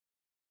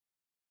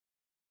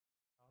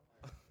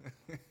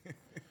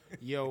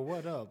Yo,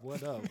 what up?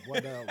 What up?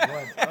 What up?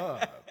 What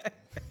up?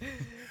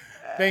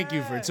 Thank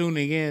you for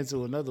tuning in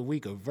to another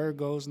week of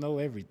Virgos Know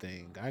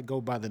Everything. I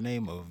go by the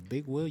name of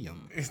Big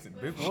William. It's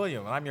Big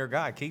William. I'm your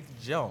guy, Keith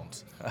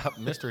Jones.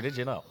 Mr. Did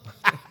you know?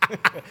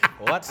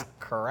 What's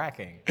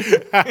cracking?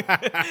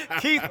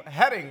 Keith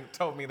Heading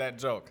told me that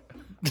joke.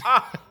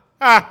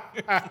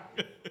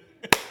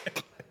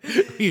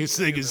 You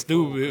singing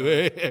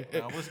stupid,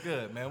 man. What's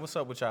good, man? What's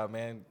up with y'all,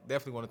 man?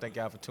 Definitely want to thank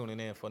y'all for tuning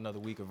in for another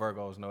week of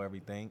Virgos Know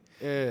Everything.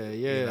 Yeah.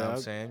 You know what I'm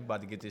saying?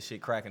 About to get this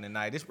shit cracking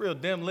tonight. It's real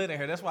dim lit in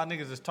here. That's why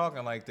niggas is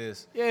talking like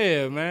this.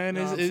 Yeah, man.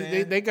 You know what I'm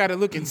saying? They got it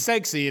looking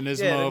sexy in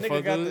this Yeah,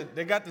 motherfucker.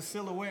 they got the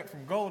silhouette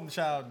from Golden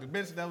Child, the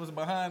bitch that was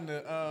behind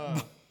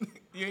the.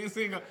 You ain't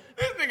seen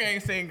this nigga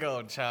ain't seen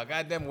Golden Child.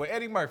 Goddamn, with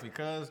Eddie Murphy,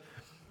 cause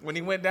when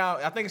he went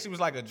down, I think she was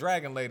like a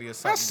dragon lady or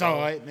something. I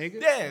saw it,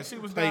 nigga. Yeah, she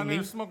was down me.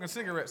 there smoking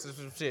cigarettes and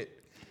some shit.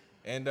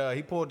 And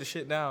he pulled the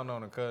shit down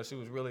on her cause she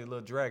was really a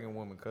little dragon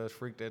woman, cause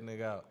freaked that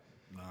nigga out.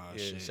 Nah,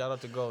 Yeah, shit. shout out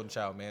to Golden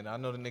Child, man. I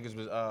know the niggas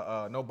was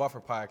No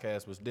Buffer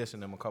podcast was dissing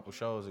them a couple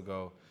shows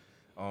ago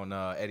on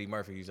Eddie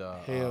Murphy's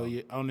Hell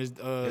yeah. On his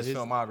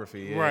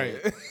filmography. Yeah.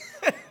 Right.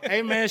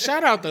 Hey, man,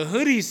 shout out to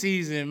hoodie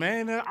season,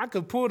 man. I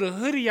could pull the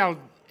hoodie out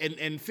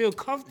and feel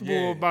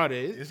comfortable about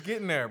it. It's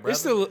getting there, bro.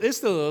 It's still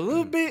a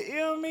little bit, you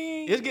know what I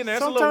mean? It's getting there.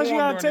 It's a little Sometimes you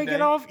warm gotta during take the it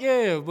day. off,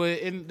 yeah.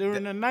 But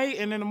during the night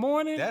and in the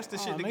morning, That's the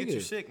shit that get you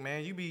nigga. sick,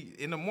 man. You be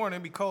in the morning,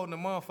 it be cold in the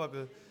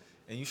motherfucker,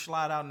 and you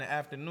slide out in the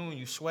afternoon,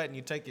 you sweat and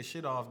you take your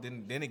shit off,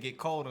 then it get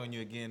cold on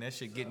you again. That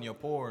shit get in your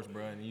pores,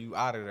 bro, and you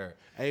out of there.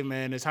 Hey,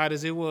 man, as hot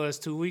as it was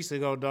 2 weeks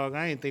ago, dog,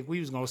 I didn't think we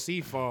was gonna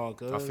see fall.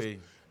 Cause I feel you.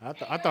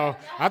 I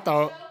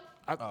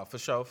thought. For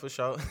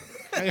sure.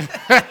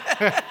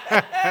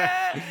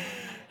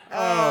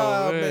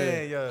 Oh,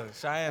 man, yo,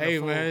 Cheyenne. Hey, the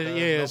fool, man, cuz.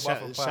 yeah. No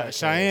Buffer podcast,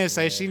 Cheyenne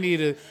say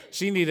man.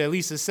 she need at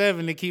least a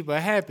 7 to keep her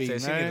happy,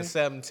 Said she man. need a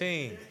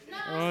 17. You know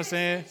what I'm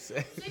saying?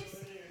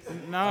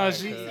 No, Right,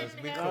 she. cuz,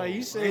 be Oh, cool.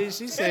 you said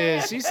she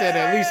said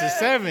at least a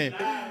 7.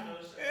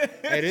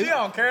 Hey, She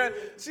don't care.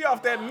 She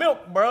off that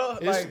milk, bro.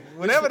 It's- Like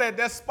whatever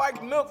that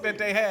spiked milk that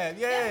they had.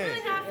 That's Yeah. really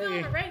how I feel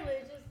on the regular.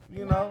 It's just,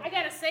 You know? I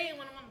gotta say it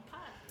when I'm on the pod.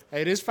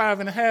 Hey, this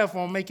 5.5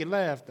 won't make you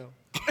laugh though.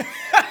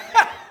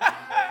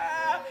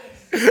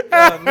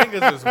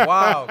 Niggas is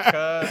wild,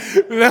 cuz.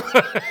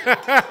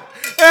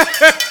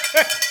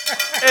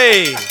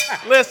 Hey,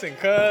 listen,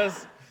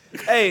 cuz.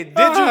 Hey,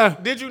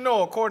 did you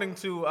know, according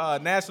to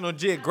National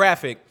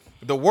Geographic,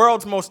 the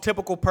world's most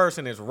typical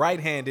person is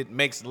right-handed,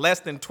 makes less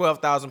than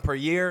 $12,000 per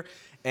year,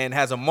 and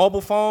has a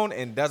mobile phone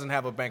and doesn't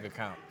have a bank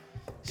account.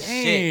 Damn.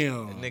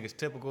 Shit. That nigga's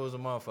typical as a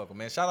motherfucker,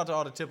 man. Shout out to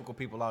all the typical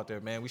people out there,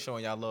 man. We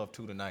showing y'all love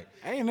too tonight.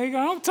 Hey, nigga,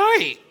 I'm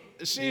tight.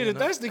 Shit, You if know?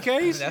 that's the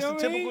case, That's you the know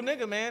what I typical mean?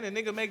 nigga, man. A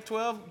nigga make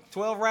 12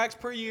 racks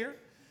per year.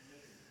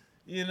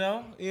 You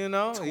know, he's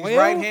 12?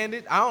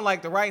 right-handed. I don't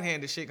like the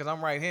right-handed shit because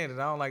I'm right-handed.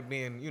 I don't like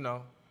being,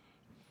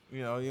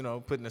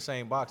 put in the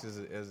same box as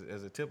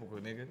a typical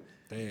nigga.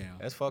 Damn.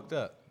 That's fucked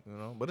up,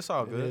 But it's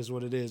all It good. is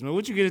what it is, man.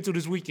 What you get into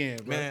this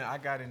weekend, bro? Man, I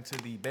got into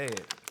the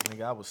bed.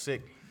 Nigga, I was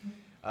sick.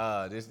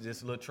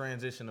 This little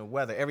transition of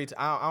weather.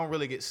 I don't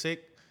really get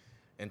sick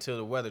until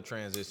the weather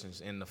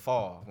transitions in the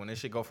fall. When this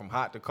shit go from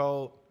hot to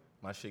cold,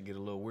 my shit get a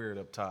little weird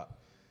up top.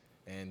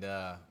 And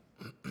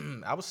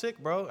I was sick,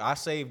 bro. I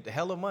saved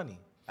hella money.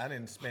 I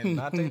didn't spend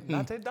not a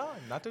dime,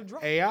 not a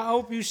drop. Hey, I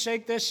hope you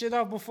shake that shit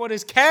off before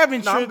this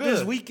cabin No, I'm trip this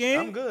good. weekend.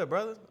 I'm good,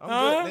 brother. I'm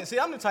Huh? good. See,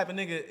 I'm the type of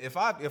nigga. If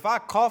I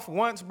cough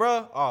once,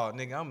 bro, oh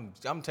nigga,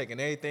 I'm taking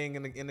everything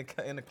in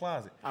the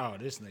closet. Oh,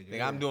 this nigga.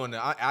 Nigga, I'm doing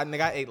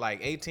I ate like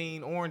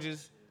 18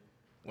 oranges.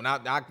 When I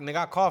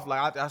coughed,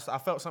 like I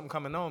felt something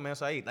coming on, man.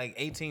 So I ate like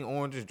 18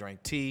 oranges,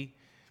 drank tea.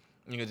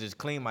 Nigga, just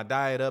cleaned my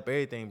diet up,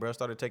 everything, bro.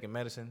 Started taking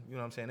medicine. You know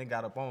what I'm saying? They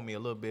got up on me a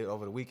little bit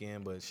over the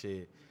weekend, but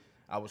shit,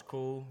 I was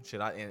cool. Shit,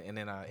 and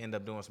then I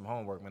ended up doing some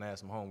homework, man. I had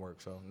some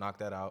homework, so knocked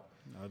that out.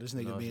 Oh, this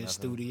nigga No, it's being nothing.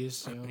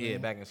 studious. You know what I Yeah,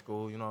 mean? back in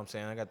school, you know what I'm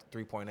saying? I got the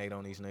 3.8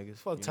 on these niggas.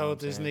 Fuck you know told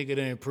what I'm this saying? nigga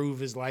to improve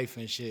his life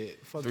and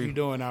shit. Fuck Three- you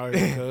doing out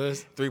here,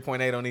 cuz.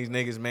 3.8 on these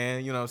niggas,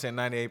 man. You know what I'm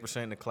saying?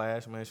 98% in the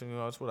class, man. So,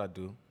 that's what I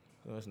do.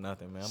 It's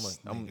nothing, man.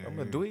 I'm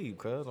a dweeb,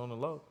 cuz, on the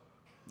low.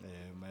 Yeah,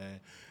 man.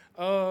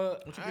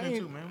 you get I into,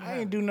 ain't, man? What I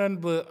ain't do nothing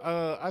but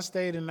I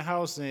stayed in the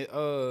house and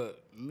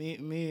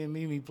me and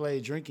Mimi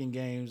played drinking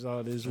games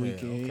all this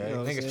weekend. You know what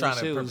I'm Niggas saying? trying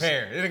Shit to was-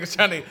 prepare. Niggas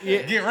trying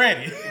to get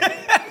ready.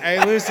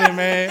 Hey, listen,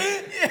 man.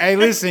 Hey,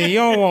 listen, you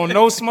don't want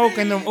no smoke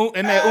in that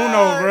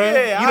Uno, bro.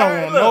 yeah, You I don't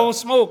heard- want look. no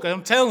smoke.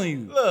 I'm telling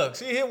you. Look,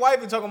 see, his wife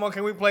be talking about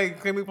can we play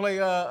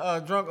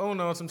drunk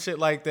Uno or some shit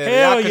like that.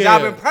 Hell Cause yeah.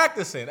 y'all been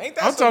practicing. Ain't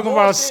that I'm some talking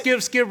about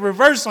bullshit? skip,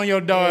 reverse on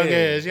your dog Yeah,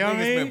 ass. You know what I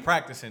niggas mean? been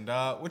practicing,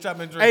 dog. What y'all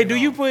been drinking? Hey, do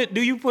you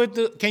on?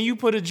 put can you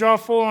put a draw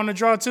 4 on a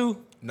draw 2?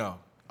 No.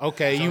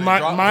 Okay, So you then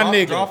my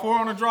nigga. Draw 4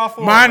 on a draw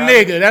 4. My right?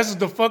 nigga, that's what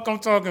the fuck I'm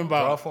talking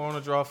Draw about. 4 on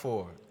a draw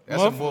 4.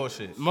 That's some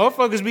bullshit.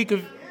 Motherfuckers be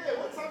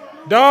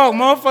Dog,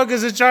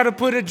 motherfuckers are trying to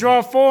put a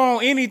draw 4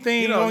 on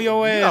anything on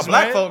your ass,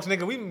 black man. folks,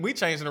 nigga, we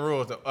changing the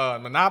rules to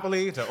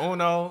Monopoly, to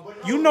Uno.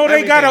 You know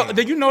they got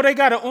everything. they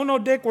got a Uno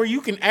deck where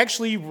you can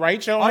actually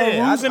write your own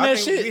rules and I that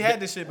think shit. We had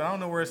this shit, but I don't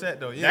know where it's at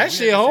though. Yeah, That we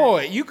shit had this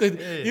hard. You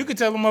could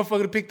tell a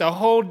motherfucker to pick the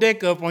whole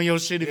deck up on your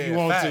shit if you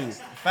want facts,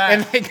 to. facts.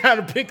 And they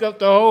gotta pick up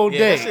the whole Yeah,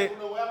 deck. that shit,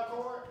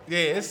 yeah,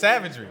 it's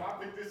savagery.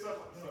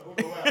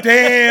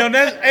 Damn,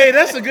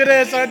 that's a good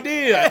ass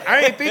idea.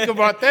 I ain't think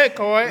about that,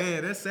 Coy.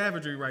 Yeah, that's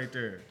savagery right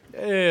there.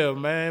 Yeah,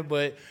 man.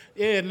 But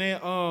yeah, and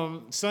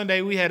then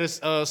Sunday we had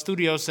a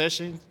studio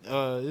session.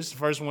 This is the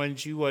first one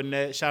that you wasn't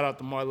at. Shout out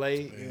to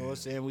Marley. You know what I'm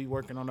saying? We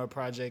working on our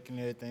project and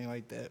everything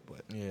like that.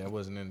 But Yeah, I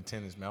wasn't in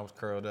attendance, man. I was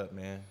curled up,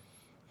 man.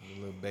 Like a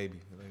little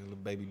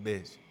baby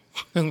bitch.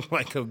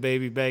 like a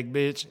baby back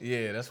bitch.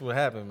 Yeah, that's what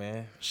happened,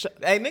 man.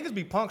 Hey, niggas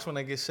be punks when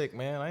they get sick,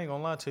 man. I ain't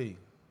gonna lie to you.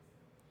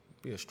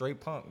 Be a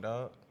straight punk,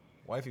 dog.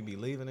 Wifey be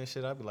leaving and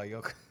shit. I be like,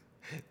 yo,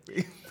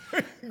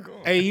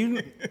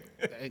 Hey,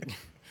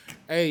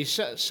 hey,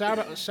 shout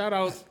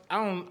out.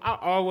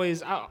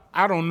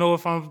 I don't know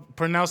if I'm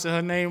pronouncing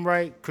her name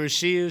right.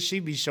 Krishia, she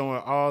be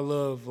showing all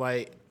love.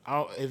 Like,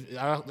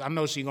 I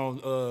know she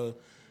gonna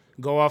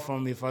go off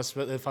on me if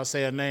I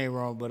say her name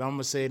wrong, but I'm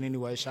gonna say it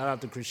anyway. Shout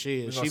out to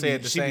Krishia. We're gonna say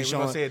it the same. We're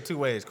gonna say it two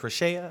ways: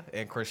 crochet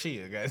and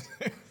crochet, guys.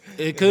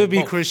 It could be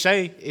both.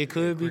 crochet. It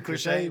could be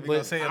crochet, Crochet. We gonna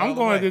but say it I'm all the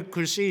going way. to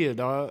crochet,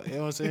 dog. You know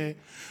what I'm saying?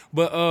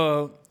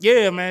 But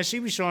yeah, man, she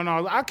be showing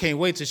all. I can't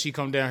wait till she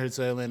come down here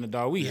to Atlanta,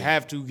 dog. We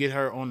have to get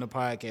her on the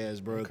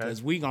podcast, bro,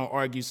 because we gonna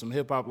argue some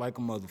hip hop like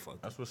a motherfucker.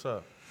 That's what's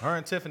up. Her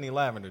and Tiffany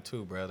Lavender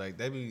too, bro. Like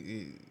they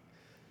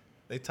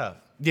tough.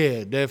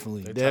 Yeah,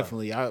 definitely. tough.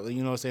 You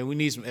know what I'm saying? We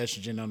need some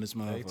estrogen on this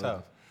motherfucker. They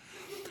tough.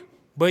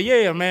 But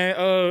yeah,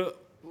 man,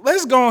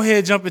 let's go ahead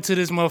and jump into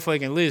this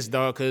motherfucking list,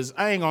 dog, because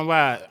I ain't gonna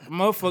lie.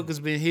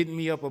 Motherfuckers been hitting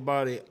me up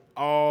about it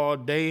all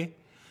day.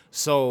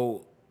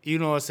 So, you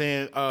know what I'm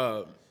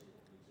saying?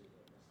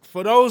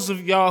 For those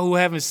of y'all who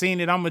haven't seen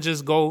it, I'm going to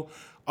just go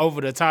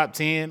over the top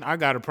 10. I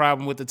got a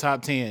problem with the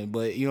top 10,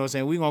 but you know what I'm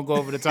saying? We're going to go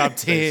over the top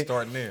 10.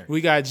 Starting there. We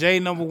got Jay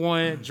number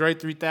 1, Drake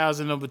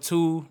 3000 number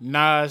 2,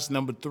 Nas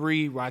number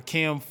 3,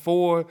 Rakim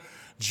 4,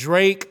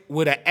 Drake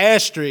with an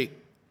asterisk,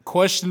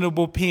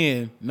 questionable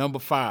pen, number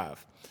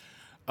 5.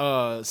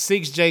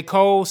 6 J.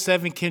 Cole,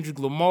 7 Kendrick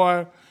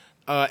Lamar,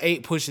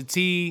 8 Pusha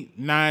T,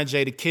 9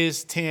 Jada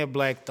Kiss, 10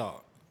 Black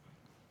Thought.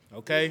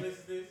 Okay?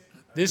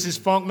 This is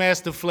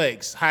Funkmaster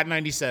Flex, Hot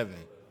 97.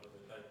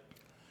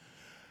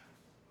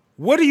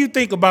 What do you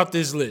think about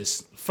this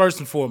list, first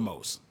and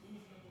foremost?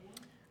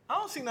 I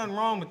don't see nothing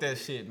wrong with that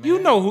shit, man.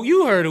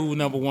 You heard who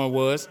number 1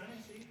 was.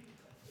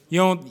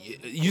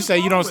 You say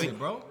you don't see it,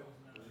 bro.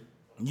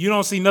 You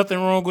don't see nothing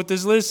wrong with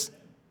this list?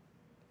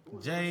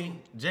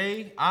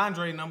 Jay,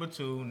 Andre number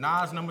 2,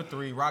 Nas number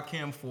 3,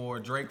 Rakim 4,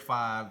 Drake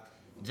 5,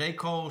 J.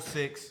 Cole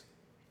 6.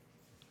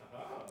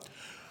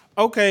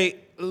 Okay,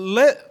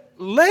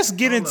 let's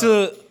get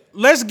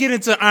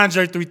into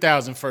Andre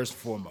 3000 first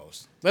and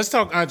foremost. Let's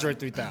talk Andre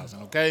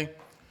 3000, okay?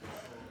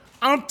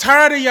 I'm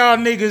tired of y'all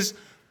niggas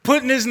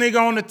putting this nigga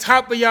on the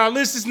top of y'all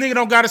list. This nigga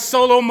don't got a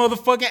solo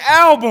motherfucking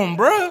album,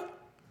 bruh.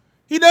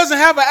 He doesn't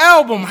have an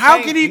album.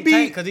 How can he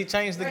be? Because he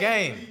changed the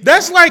game.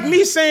 That's like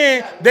me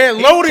saying that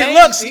Loaded changed-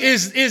 Lux he-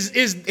 is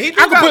he do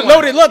I could got put one.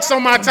 Loaded Lux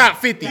on my top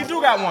 50. He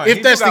do got one.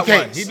 If that's the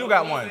case. He do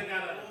got one.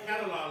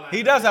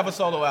 He does have a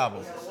solo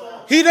album.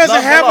 He doesn't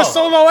Love have a Below.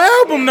 solo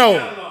album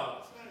though.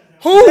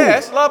 Who? Yeah,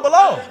 it's Love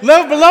Below.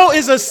 Love Below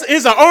is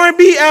an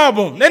R&B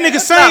album. That nigga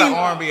It's not an sang.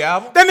 R&B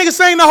album. That nigga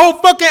sang the whole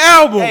fucking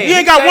album. Hey, he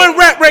ain't got changed- one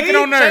rap record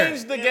on there. He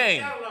changed the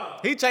game.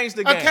 He changed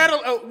the game.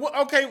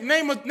 Okay,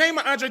 name an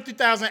Andre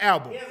 3000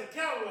 album. He has a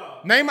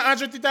catalog. Name an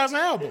Andre 3000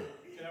 album.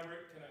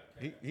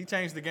 He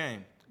changed the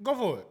game. Go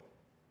for it.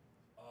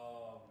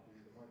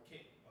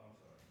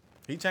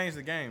 He changed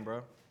the game,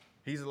 bro.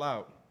 He's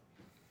allowed.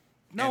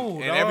 No,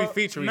 and dog. every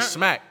feature, he's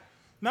smacked.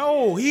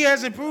 No, he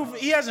hasn't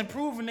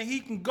proven that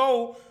he can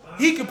go.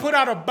 He can put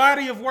out a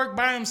body of work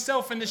by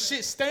himself and the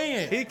shit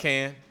stand. He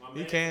can.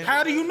 He can.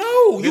 How do you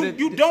know? Did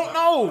You it- don't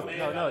know.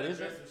 No,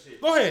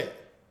 Go ahead.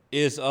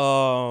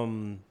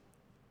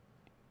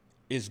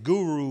 is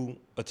Guru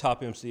a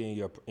top MC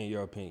in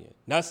your opinion?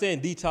 Not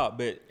saying the top,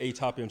 but a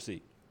top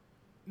MC.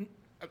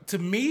 To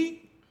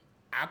me,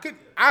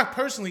 I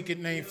personally could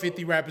name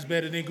 50 rappers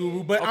better than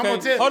Guru, but I'm Okay.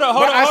 gonna tell. Hold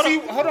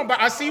on, but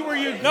I see where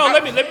you. No,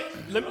 let me Go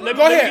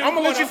ahead. I'm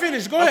gonna let you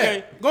finish. Go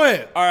ahead. Go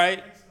ahead. All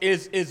right.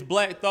 Is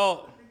Black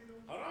Thought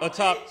a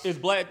top? Is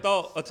Black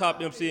Thought a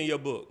top MC in your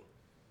book?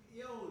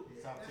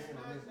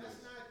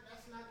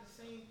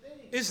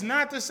 It's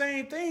not the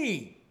same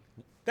thing.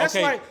 That's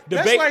Okay. like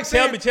Debate. like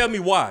saying, Tell me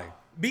why.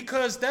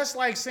 because that's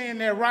like saying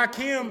that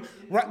Rakim.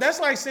 That's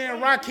like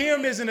saying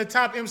Rakim isn't a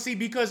top MC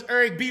because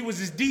Eric B was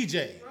his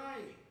DJ.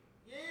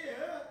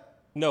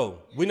 No,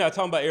 we're not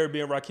talking about Eric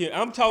B and Rakim.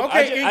 I'm talking.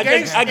 Okay, I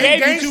gave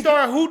you two.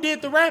 Gangstar, who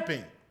did the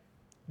rapping?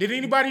 Did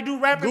anybody do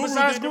rapping Guru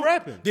besides did the Guru?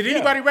 rapping. Did Yeah.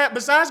 anybody rap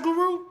besides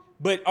Guru?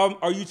 But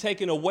are you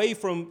taking away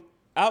from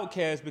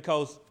Outkast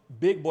because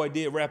Big Boy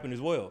did rapping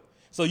as well?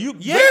 So you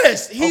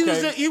Yes,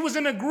 okay. he was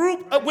in a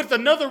group with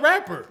another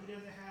rapper.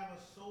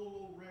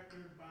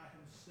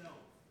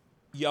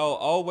 y'all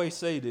always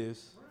say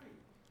this,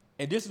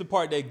 and this is the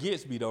part that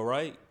gets me though,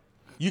 right?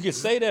 You can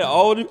say that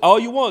all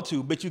you want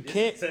to, but you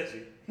can't.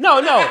 No,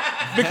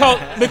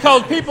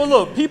 because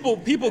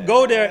people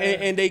go there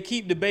and they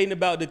keep debating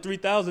about the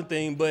 3,000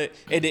 thing, but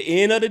at the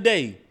end of the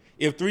day,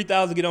 if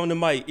 3,000 get on the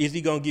mic, is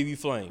he gonna give you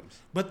flames?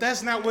 But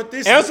that's not what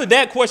this Answer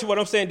that question. What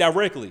I'm saying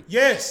directly.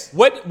 Yes.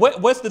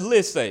 What's the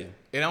list say?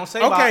 It don't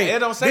say Okay. it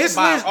don't say this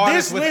by list,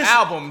 artists this with list,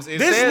 albums. It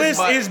this says list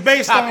by is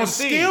based top on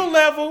MC. skill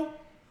level,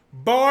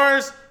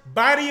 bars,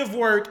 body of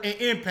work, and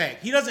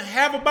impact. He doesn't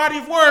have a body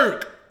of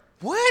work.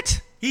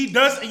 What? He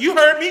does. You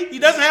heard me. He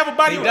doesn't have a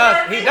body of does.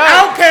 work. He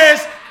does.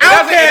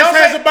 Outkast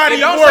has a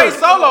body of It work. don't say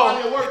solo.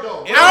 It don't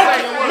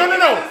say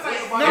No.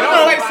 It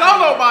don't say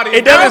solo body.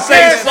 It doesn't say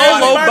Outkast has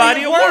solo a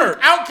body of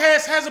work.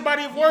 Outkast has a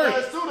body of work.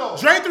 does too, though.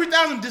 Dre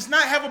 3000 does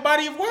not have a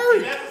body of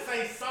work. Doesn't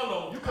say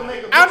solo. You can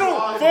make a I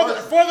visualize don't.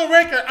 verse. For the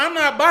record, I'm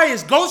not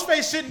biased.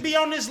 Ghostface shouldn't be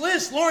on this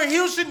list. Lauryn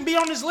Hill shouldn't be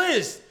on this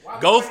list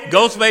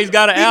Ghostface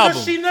got an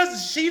because album.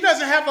 she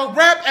doesn't have a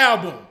rap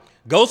album.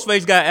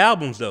 Ghostface got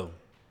albums though.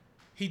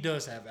 He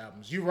does have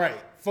albums. You're right.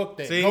 Fuck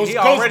that. See, Ghost he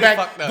already back.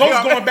 fucked up. Ghost He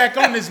already- going back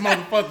on this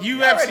motherfucker. You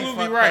Already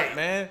absolutely fucked right, up,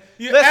 man.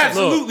 You're Listen,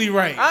 absolutely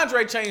right.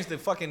 Andre changed the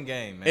fucking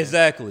game, man.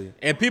 Exactly.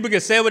 And people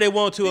can say what they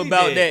want to He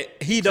about did.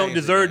 that. He don't Changed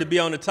the deserve game. to be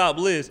on the top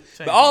list. But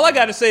Changed all the I game.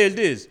 got to say is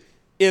this.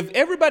 If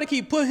everybody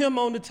keep putting him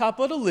on the top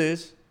of the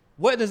list,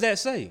 what does that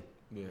say?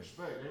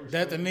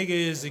 That the nigga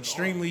is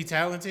extremely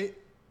talented.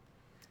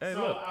 Hey,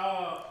 look.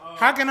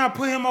 How can I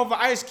put him over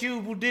Ice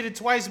Cube, who did it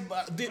twice,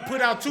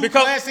 put out two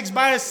Because- classics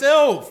by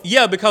himself?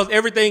 Yeah, because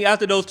everything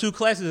after those two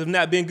classes have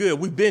not been good.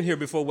 We've been here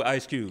before with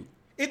Ice Cube.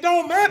 It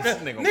don't matter,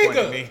 Nigga pointing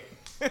at me.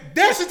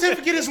 Death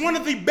Certificate is one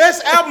of the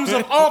best albums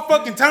of all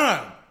fucking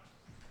time.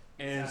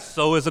 And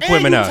so is And you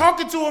Aquemini.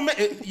 talking to him?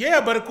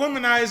 Yeah, but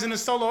Aquemini isn't a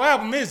solo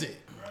album, is it?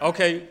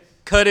 Okay,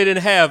 cut it in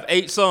half,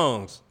 8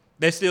 songs.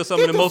 That's still some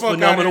Get of the most fuck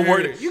phenomenal outta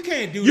work. here. You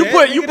can't do You that.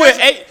 put nigga. you put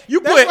That's- 8.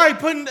 You That's put like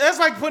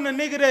putting a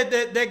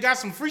nigga that got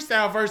some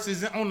freestyle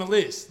verses on the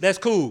list. That's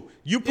cool.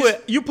 You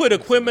put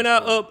Aquemini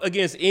up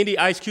against any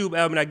Ice Cube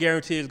album, I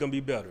guarantee it's gonna be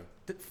better.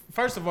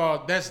 First of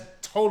all, that's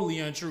totally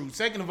untrue.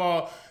 Second of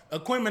all,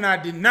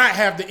 Aquemini did not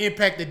have the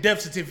impact that Death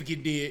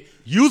Certificate did.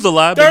 Use a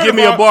lot, Third but give of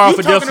me a all, bar you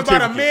for Death talking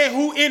about a Certificate. man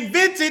who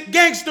invented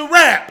gangster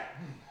rap.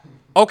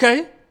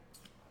 Okay.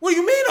 What do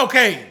you mean,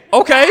 okay?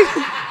 Okay.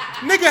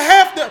 Nigga,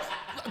 half the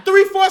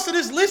 3/4 of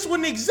this list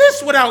wouldn't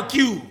exist without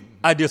Cube.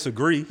 I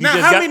disagree. He Now,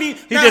 just how got, many?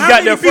 he now, just how got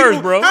many there people,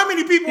 first, bro. How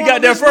many people He on got the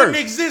there list wouldn't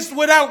first. exist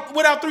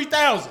without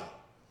 3,000?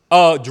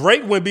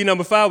 Drake wouldn't be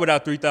number 5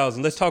 without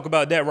 3,000. Let's talk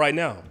about that right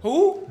now.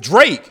 Who?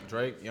 Drake.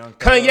 Drake, Young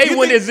Kanye You wouldn't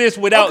think- exist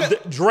without okay,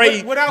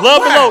 Drake. without-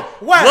 Love why? Below.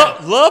 Why?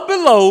 Love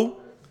Below.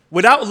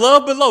 Without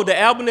Love Below, the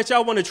album that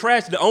y'all want to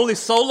trash, the only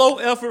solo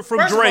effort from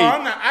First Drake. of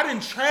all, I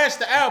didn't trash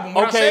the album.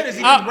 What I said Okay, is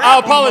he didn't rap I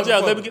on the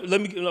apologize. motherfucker.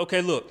 Let me.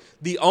 Okay, look.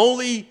 The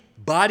only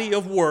body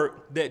of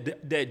work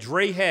that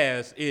Dre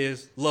has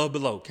is Love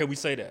Below. Can we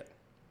say that?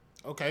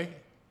 Okay,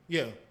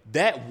 yeah.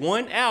 That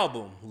one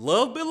album,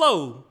 Love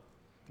Below.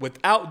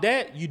 Without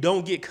that, you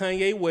don't get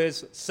Kanye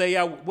West.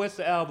 What's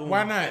the album?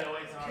 Why not?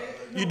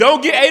 You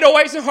don't get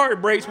 808s and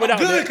Heartbreaks without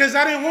Good, that. because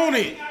I didn't want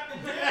it.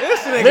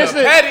 This nigga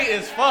Listen. petty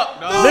as fuck,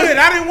 dog. Good,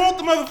 I didn't want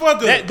the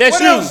motherfucker. That's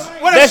what you. else?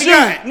 What That's else you you.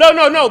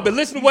 got? No. But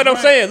listen to what I'm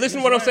saying. Listen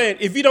to what I'm saying.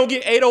 If you don't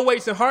get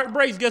 808s and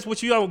Heartbreaks, guess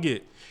what you don't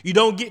get? You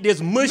don't get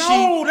this mushy.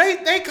 No,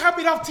 they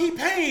copied off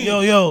T-Pain.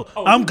 Yo,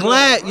 I'm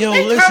glad. Yo,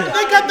 they listen.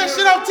 got that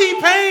shit off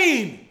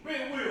T-Pain.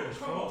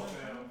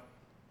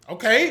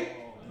 Okay,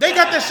 they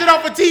got that shit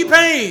off of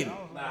T-Pain.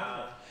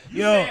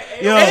 Yo,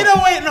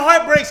 808 and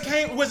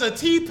Heartbreaks was a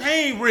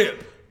T-Pain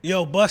rip.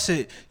 Yo, bust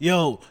it.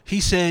 Yo, he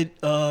said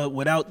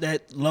without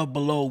that Love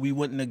Below, we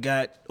wouldn't have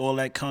got all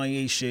that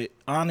Kanye shit.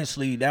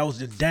 Honestly, that was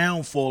the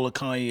downfall of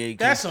Kanye.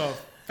 'Cause That's a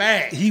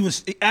fact. he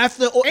was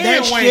after all And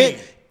that Wayne.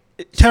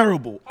 shit.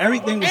 Terrible.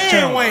 Everything was And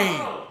terrible.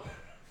 Wayne.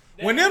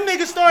 When them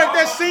niggas started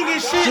that singing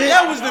shit,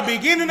 that was the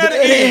beginning of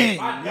the end.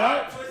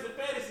 Twisted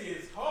Fantasy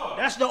is hard.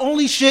 That's the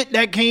only shit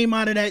that came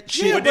out of that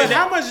shit. Yeah, but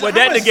how much? but how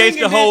that much negates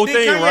the singing whole did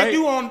thing, Kanye right?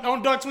 do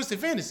on Dark Twisted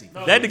Fantasy?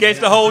 That negates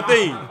the whole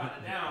thing.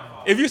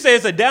 If you say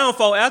it's a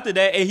downfall after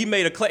that, and he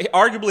made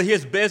arguably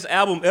his best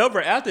album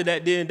ever after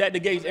that, then that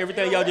negates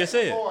everything y'all just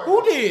said.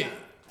 Who did?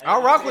 I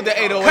rock with the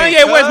 808.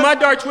 Kanye West, cuz. My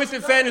Dark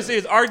Twisted Fantasy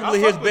is arguably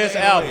his fuck with best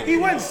the album. He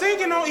wasn't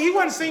singing on. He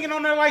wasn't singing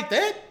on there like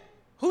that.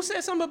 Who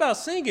said something about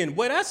singing?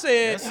 What I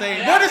said.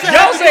 Say- What does that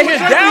Y'all have to say do with his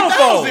Drake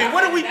downfall. 3000?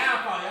 What do we?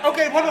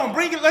 Okay, hold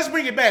on. Let's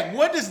bring it back.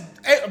 What does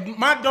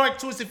My Dark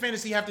Twisted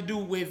Fantasy have to do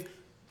with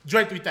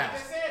Drake 3000?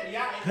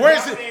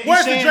 Where's the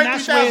He's saying Drake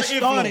that's where it 3000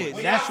 started.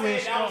 influence? That's where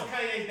it That was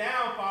started. Kanye's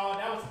downfall.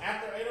 That was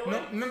after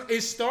 808. No,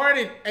 it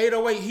started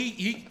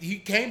 808. He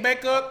came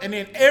back up, and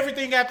then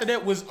everything after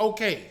that was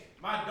okay.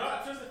 My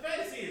Dark Twisted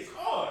Fantasy is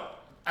hard.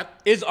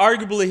 It's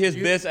arguably his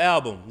best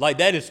album. Like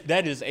that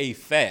is a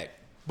fact.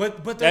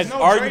 But there's That's no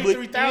arguably- Drake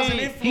 3000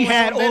 influence. He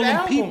had on all that them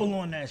album. people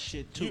on that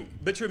shit too.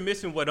 But you're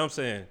missing what I'm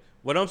saying.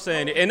 What I'm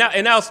saying,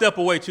 and I'll step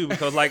away too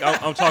because like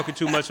I'm talking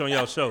too much on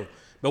y'all show.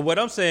 But what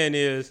I'm saying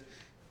is,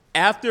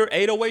 after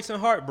 808s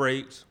and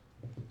Heartbreaks,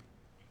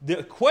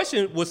 The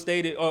question was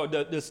stated, or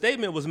the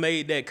statement was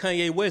made that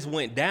Kanye West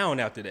went down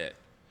after that.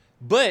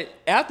 But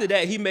after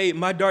that, he made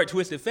My Dark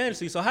Twisted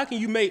Fantasy. So how can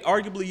you make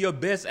arguably your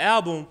best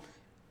album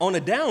on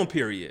a down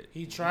period?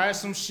 He tried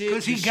some shit.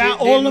 Because he the got shit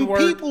all didn't them work.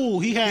 people.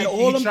 He had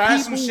all He them tried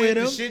people some with shit.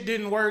 him. The shit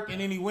didn't work,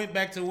 and then he went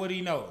back to what he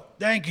know.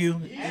 Thank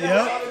you.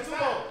 Yep.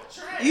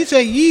 He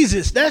said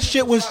Yeezus. That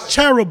shit was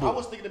terrible. I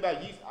was thinking about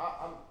Yeezus.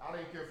 I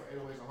didn't care for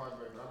 808s and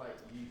Heartbreak, but I like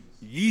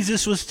Yeezus.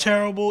 Yeezus was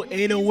terrible.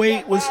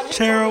 808 was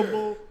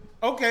terrible.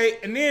 Okay,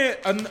 and then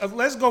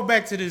let's go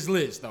back to this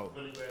list though.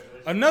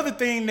 Another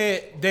thing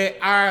that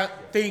I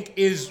think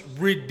is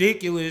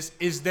ridiculous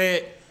is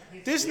that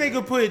this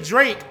nigga put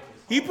Drake.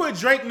 He put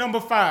Drake number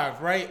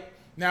 5, right?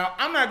 Now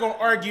I'm not gonna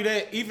argue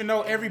that, even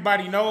though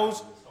everybody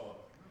knows.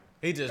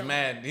 He just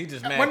mad. He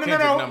just mad. Well,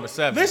 Kendrick number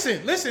 7.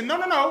 Listen.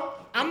 No.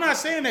 I'm not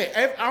saying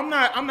that. I'm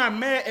not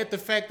mad at the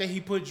fact that he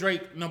put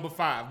Drake number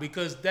 5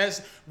 because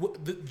that's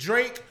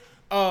Drake,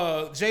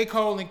 J.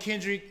 Cole, and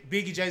Kendrick,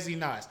 Biggie, Jay-Z,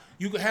 Nas.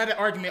 You could have that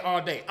argument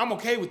all day. I'm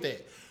okay with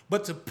that.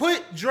 But to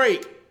put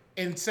Drake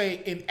and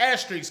say in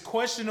asterisk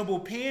questionable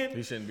pen,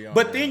 He shouldn't be on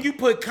but there. then you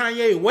put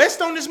Kanye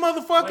West on this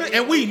motherfucker,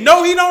 and we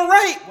know he don't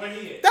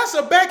write. That's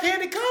a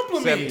backhanded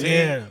compliment. 17.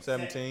 Yeah.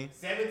 17.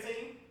 17?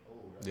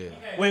 Yeah.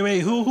 Wait.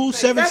 Who's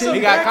That's 17? a- He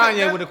got That-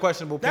 Kanye with a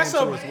questionable pen That's too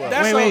a as well.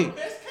 that's Wait. a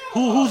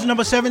Who's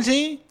number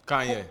 17?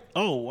 Kanye.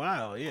 Oh,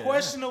 wow. Yeah.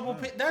 questionable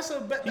pen. That's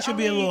a. He should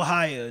be a little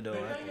higher, though.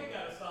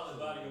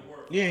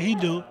 Yeah, he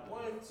do.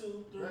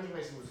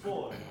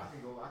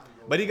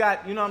 But he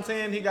got, you know what I'm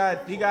saying? He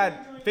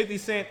got 50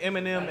 Cent,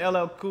 Eminem,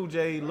 LL Cool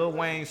J, Lil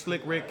Wayne,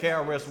 Slick Rick,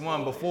 KRS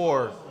One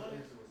before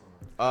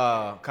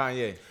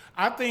Kanye.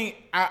 I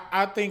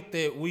think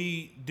that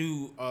we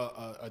do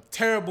a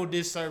terrible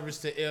disservice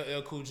to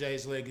LL Cool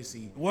J's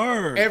legacy.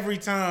 Word. Every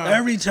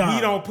time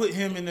we don't put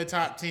him in the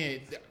top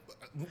 10.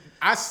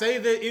 I say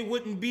that it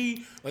wouldn't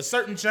be a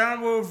certain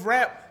genre of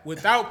rap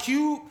without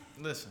Cube.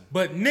 Listen.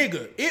 But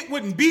nigga, it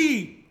wouldn't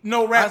be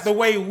no rap the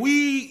way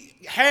we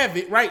have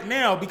it right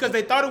now because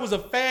they thought it was a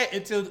fad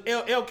until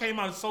LL came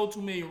out and sold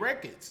 2 million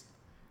records.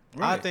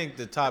 I think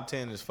the top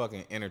 10 is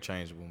fucking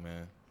interchangeable,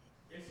 man.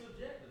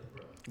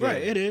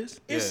 Right, it is.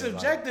 It's Yeah,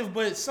 subjective,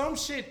 but some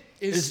shit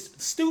is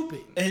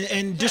stupid.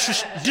 And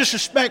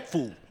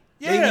disrespectful.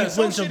 Yeah, They be some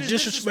putting some shit is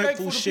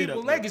disrespectful to shit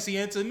people's up there. legacy,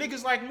 and to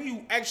niggas like me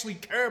who actually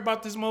care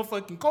about this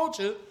motherfucking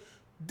culture,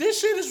 this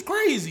shit is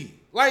crazy.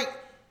 Like,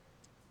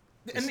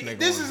 and nigga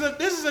this is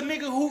a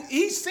nigga who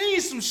he's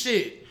seen some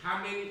shit.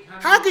 How many?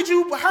 How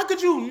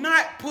could you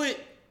not put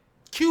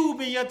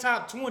Cube in your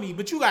top 20,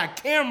 but you got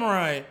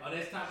Cameron Oh,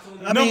 that's top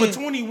 20. I number mean,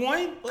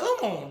 21? Come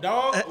on,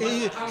 dog.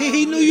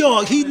 he New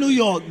York. He New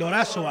York, though.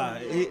 That's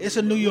why. It's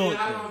a New York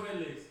How thing. long that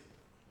list?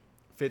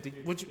 50.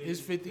 Which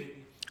is 50?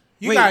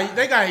 Wait.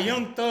 They got a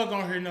Young Thug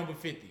on here number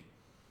 50.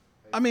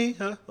 I mean,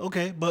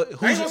 okay, but I ain't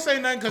gonna who's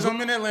say nothing because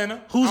I'm in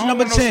Atlanta. who's I don't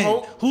number want no 10?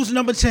 smoke. Who's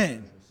number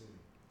 10?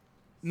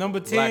 Number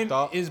Black 10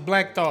 Thought. is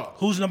Black Thought.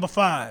 Who's number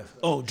 5?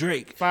 Oh,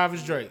 Drake. 5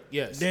 is Drake,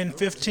 yes. Then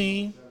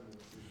 15,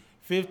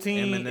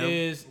 15 Eminem.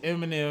 is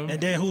Eminem.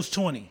 and then who's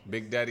 20?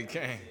 Big Daddy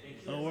Kane.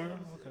 Oh, word?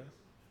 Okay.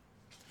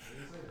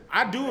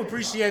 I do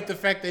appreciate the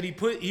fact that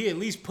he at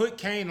least put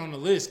Kane on the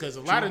list because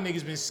a lot of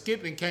niggas been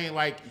skipping Kane.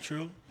 Like,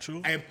 True.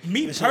 and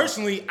me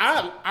personally,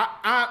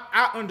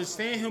 I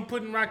understand him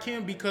putting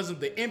Rakim because of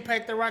the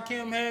impact that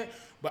Rakim had,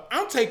 but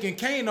I'm taking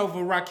Kane over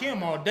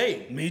Rakim all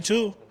day. Me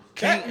too.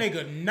 That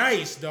nigga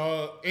nice,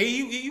 dog. And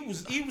he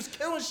was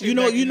killing shit. You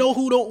know, back you in know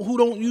who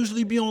don't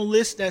usually be on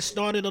lists that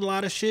started a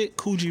lot of shit?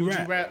 Coogee the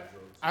Rap. rap.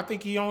 I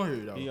think he on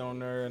here though. He on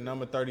there,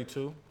 number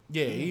 32.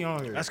 Yeah, he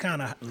on here. That's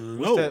kind of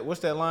low. What's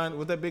that line?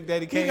 What's that Big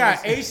Daddy Kane? He got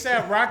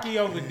ASAP Rocky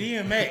over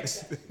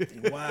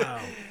DMX. Wow.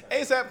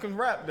 ASAP can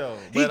rap though.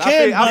 He But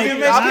can, I but feel,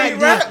 DMX I can't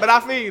feel, rap. but I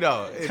feel you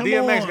though. Come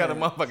DMX on. got a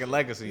motherfucking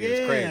legacy.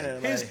 It's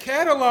crazy. His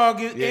catalog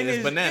is Yeah, and it's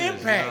his bananas.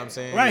 impact. You know what I'm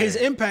saying? Right, Yeah. his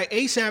impact.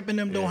 ASAP and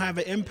them don't have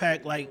an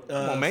impact like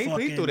Come on, man. He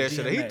fucking threw that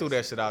shit. He DMX. threw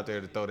that shit out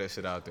there to throw that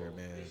shit out there,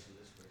 man.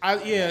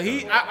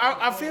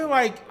 I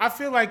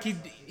feel like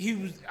he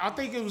was. I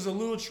think it was a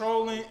little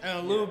trolling and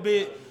a little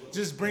bit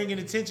just bringing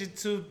attention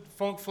to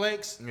Funk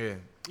Flex. Yeah. know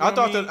what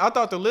I mean? I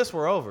thought the lists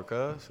were over,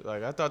 cuz.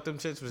 Like I thought them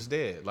shits was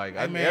dead. Like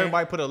Hey, man.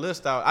 everybody put a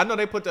list out. I know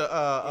they put the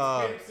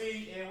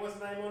Pepsi and what's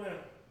the name on there?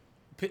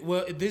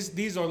 Well,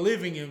 these are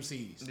living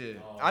MCs. yeah.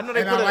 I know they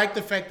And put I a, like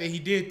the fact that he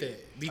did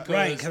that because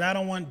Right, because I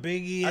don't want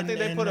Biggie. I think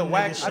they and put a them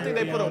whack. niggas I think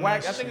they shit put a on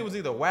whack. that I think it shit. was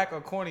either whack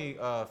or corny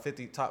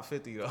 50 top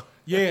 50 though.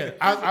 yeah,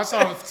 I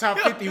saw top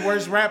 50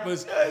 worst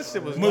rappers. That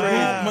shit was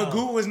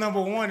Magoo was number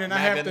 1, and I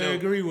have to Magoo.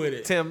 agree with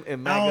it. Tim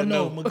and I don't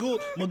know. Magoo.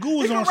 Magoo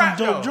was can on some rap,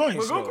 dope though.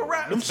 joints. Magoo can though.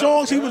 rap, Them though.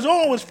 songs he was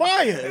on was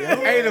fire. Yo.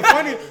 Hey, the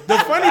funny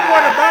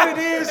part about it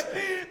is,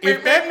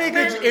 if that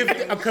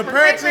nigga,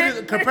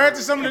 compared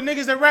to some of the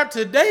niggas that rap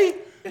today,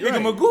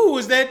 nigga Magoo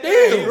was that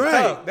deal.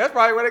 Right. That's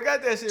probably where they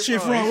got that shit,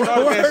 Shit from. from He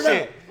started Word that Up.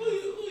 shit. Who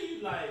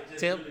you like? Just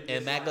Tim really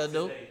and just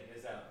Magoo? today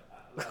that's out?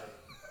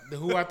 Like,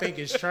 Who I think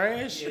is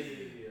trash.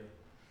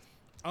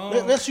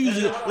 Let's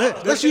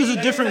use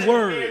a different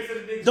word.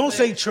 Don't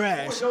say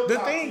trash. The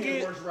thing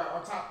is, Our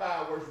top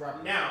 5 worst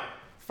rappers. Now,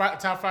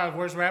 top 5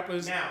 worst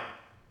rappers. now,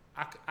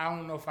 I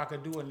don't know if I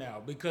could do it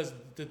now because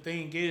the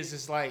thing is,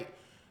 it's like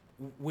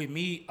with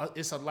me,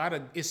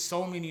 it's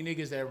so many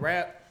niggas that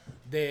rap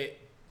that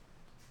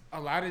a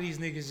lot of these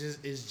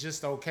niggas is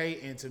just okay,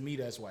 and to me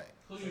that's whack.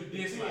 Who you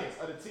dislike?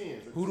 Out of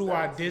 10. Who do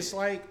I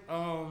dislike?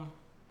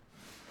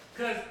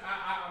 Because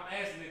I'm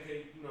asking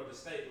nigga, you know, the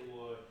state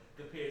award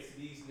compared to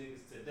these niggas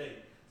today.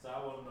 So I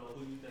want to know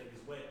who you think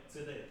is whack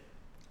today.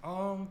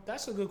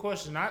 That's a good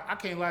question. I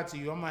can't lie to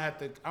you. I'm gonna have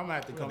to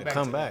come back.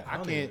 come to back. that. I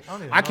don't even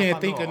know I if can't I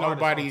think know of an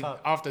artist nobody off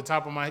off the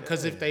top of my head.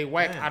 Because if they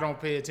whack, I don't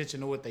pay attention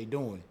to what they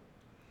doing.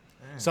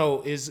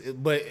 So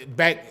but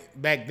back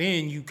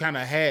then you kind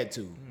of had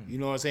to. You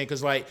know what I'm saying?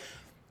 Because like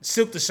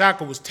Silk the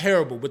Shocker was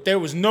terrible, but there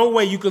was no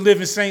way you could live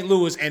in St.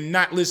 Louis and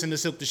not listen to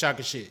Silk the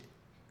Shocker shit.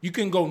 You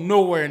couldn't go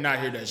nowhere and not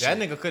hear that shit.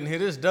 That nigga couldn't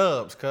hit his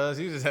dubs, cuz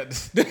he just had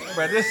to.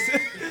 Bro, this.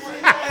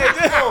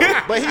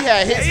 But he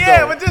had hits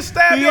Yeah, though. but just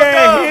stab He your had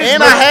dubs. hits,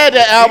 And I had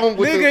that album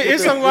with Nigga, the,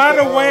 it's a lot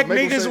of whack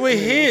Maple niggas Syrup. with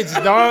hits,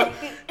 dog.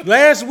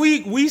 Last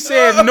week we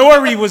said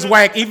Nori was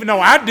whack, even though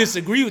I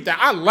disagree with that.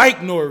 I like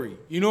Nori.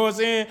 You know what I'm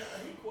saying?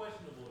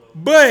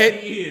 But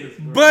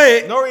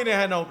Nori didn't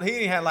have no. He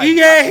didn't have like. He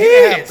had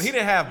hits. He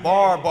didn't have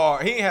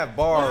bar. He didn't have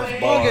bars.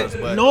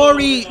 But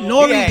Nori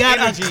had got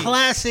energy. a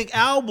classic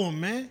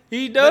album, man.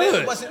 he But it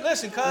does. wasn't.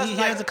 Listen, cuz He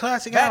like, has a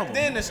classic back album.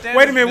 then the standards.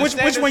 Wait a minute, the which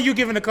standards- one you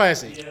giving a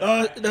classic?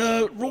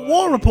 The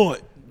War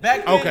Report.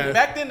 Back then, Okay.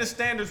 Back then the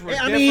standards were I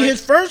different. mean,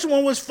 his first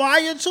one was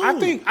fire too.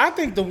 I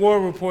think the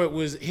War Report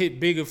was hit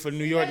bigger for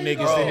New York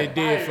niggas than it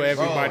did for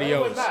everybody It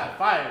was else. not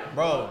fire,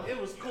 Bro. It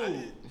was cool.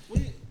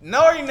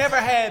 Nori never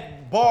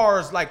had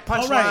bars like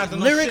punchlines right,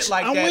 and lyrics, shit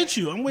like I'm that. with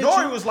you, I'm with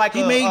Nori you. was like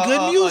He a, made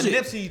good music. a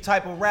Nipsey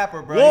type of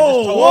rapper, bro. Whoa,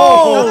 he just told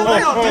whoa.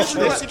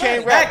 No, Nipsey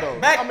can't rap though.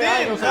 Back I mean,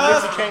 I ain't then,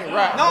 gonna say Nipsey can't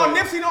rap. No, but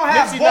Nipsey don't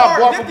have Nipsey bars. not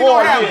bar for Nipsey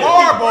bar, don't have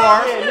yeah.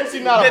 bars. Yeah,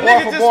 Nipsey not a That bar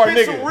nigga for just bar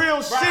spit nigga. some real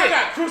Bro, I shit.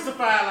 got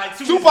crucified like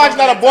 2 Tupac's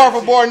not a bar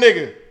for bar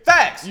nigga.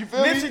 Facts. You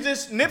feel me?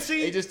 Nipsey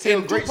They just tell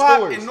and great Tupac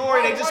stories. and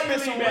Nori, they just Why you spit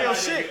some lean back real like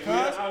shit,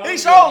 that, cuz. G? He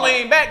sure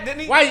lean back, didn't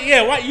he? Why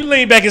you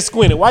lean back and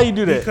squinted? Why you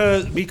do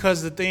that?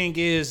 Because the thing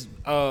is,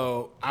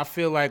 I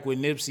feel like with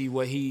Nipsey,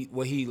 what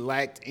he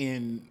lacked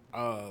in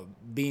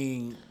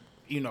being,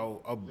 you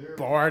know, a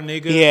bar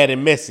nigga. He had a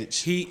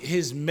message.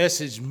 His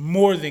message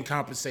more than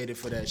compensated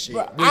for that shit.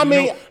 I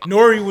mean-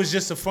 Nori was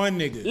just a fun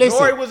nigga. Listen,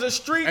 Nori was a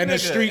street And nigga. a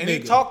street and he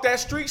nigga. talked that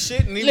street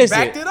shit and he Listen,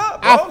 backed it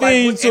up, bro. I feel Like,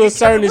 you and to he a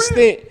certain kept it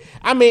real. extent.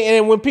 I mean,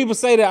 and when people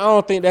say that, I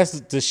don't think that's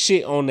the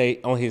shit on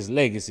his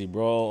legacy,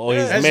 bro, or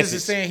his That's message.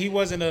 just saying he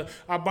wasn't a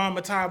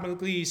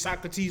abominably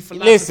Socrates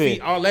philosophy,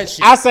 Listen, all that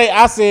shit.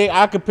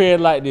 I compare it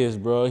like this,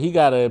 bro. He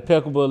got an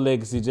impeccable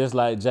legacy, just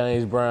like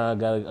James Brown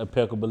got an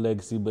impeccable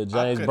legacy, but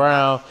James couldn't-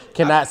 Brown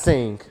cannot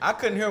sing. I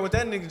couldn't hear what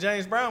that nigga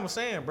James Brown was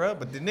saying, bro.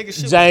 But the nigga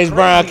shit. James was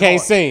Brown crazy can't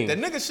hard. sing. The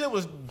nigga shit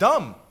was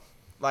dumb.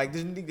 Like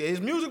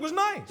his music was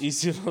nice. You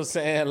see what I'm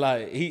saying?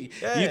 Like you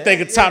Yeah,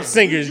 think of yeah. top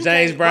singers, You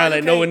James can't- Brown bro, you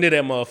ain't nowhere can't- near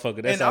that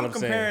motherfucker. That's And all I'm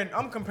saying.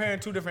 I'm comparing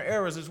two different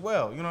eras as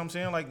well. You know what I'm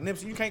saying? Like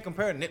Nipsey, you can't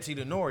compare Nipsey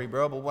to Nori,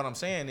 bro. But what I'm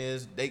saying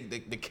is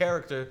the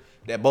character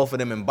that both of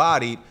them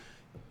embodied.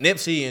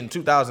 Nipsey in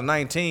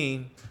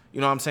 2019. You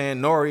know what I'm saying?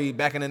 Nori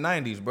back in the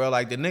 90s, bro.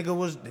 Like the nigga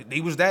was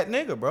that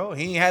nigga, bro.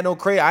 He ain't had no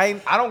crazy. I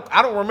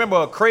don't remember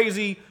a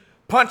crazy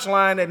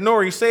punchline that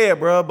Nori said,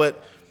 bro.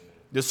 But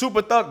the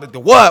super thug, the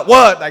what,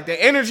 like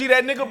the energy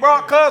that nigga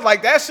brought, cuz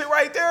like that shit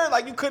right there,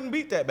 like you couldn't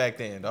beat that back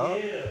then,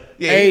 dog.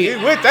 Yeah, Hey. he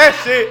with that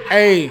shit.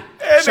 Hey,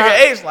 That shout,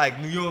 nigga Ace like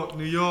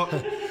New York.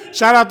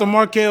 shout out to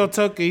Markel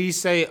Tucker. He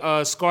say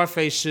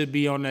Scarface should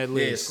be on that Yeah,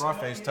 list.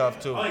 Scarface tough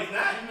too. He's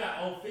not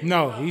on 50.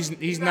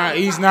 No,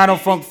 he's not on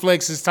Funk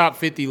Flex's top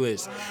 50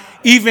 list.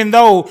 Even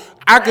though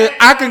I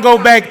can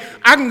go back,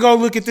 I can go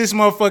look at this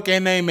motherfucker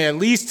and name at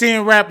least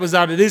 10 rappers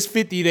out of this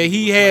 50 that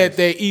he had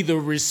that either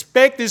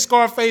respected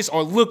Scarface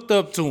or looked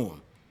up to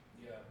him.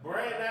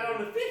 Brad not on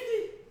the 50.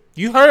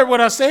 You heard what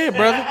I said,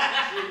 brother.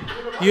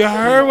 You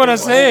heard what I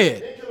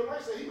said. Then Killer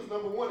Mike said he was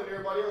number one and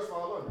everybody else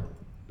followed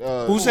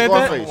under. Who said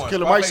that? Scarface.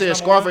 Killer Mike said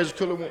Scarface was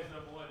Killer.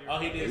 Oh,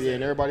 he did. Yeah,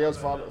 and everybody else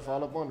followed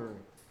up under him.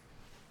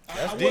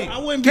 That's deep. I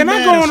wouldn't be Can I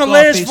mad go if on the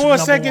ledge Scarface for a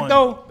was number second one.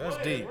 though? That's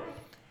deep.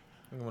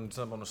 You want to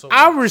jump on the sofa?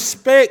 I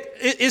respect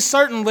it's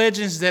certain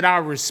legends that I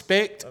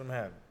respect, Let him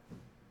have it.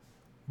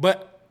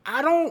 but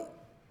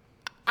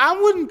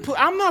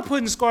I'm not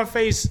putting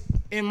Scarface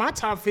in my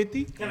top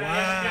 50. Damn,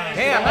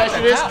 Ask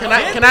you this?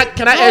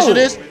 Can I ask you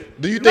this?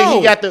 Do you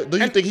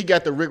think he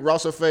got the Rick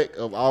Ross effect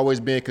of always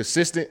being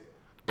consistent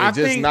and I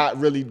just think- not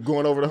really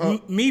going over the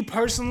hump? Me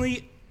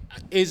personally,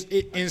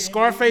 in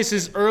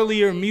Scarface's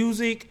earlier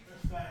music,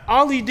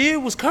 all he did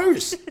was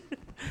curse.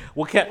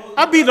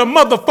 I be the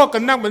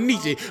motherfucker number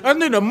Nietzsche. I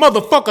need a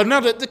motherfucker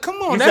number. Come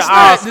on, You that's said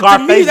all not to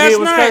Scarface me. That's did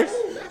was not. curse?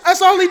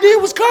 That's all he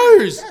did was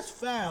curse. That's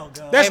foul,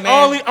 God. That's Hey, man.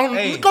 all he.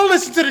 Hey. Go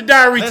listen to the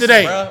diary Listen,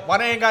 today. bruh, why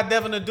they ain't got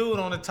Devin the Dude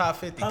on the top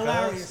 50?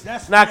 Hilarious. Cuz?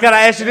 That's Now, can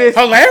I ask you this?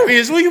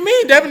 Hilarious. What you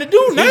mean, Devin the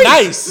Dude?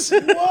 Nice.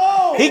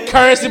 He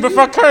currency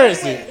before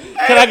currency.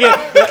 Can I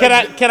get this?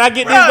 Can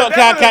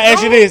I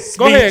ask you this?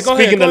 Go ahead, go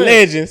Speaking ahead. of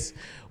legends,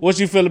 what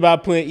you feel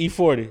about putting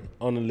E40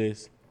 on the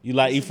list? You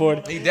like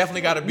E40? He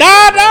definitely got to be. No,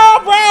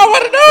 bro. I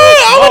want to know.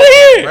 I I want to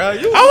hear it. Bro,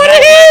 you I want to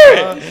hear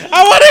it.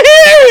 I want to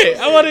hear it.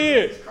 I want to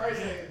hear it.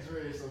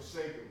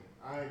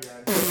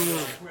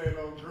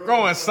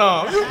 Growing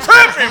some. You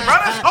tripping, bro.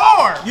 That's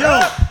hard. Yo,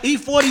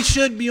 E40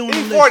 should be on the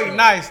list. E40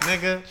 nice,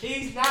 nigga.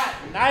 He's not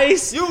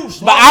nice, You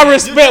but I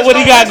respect what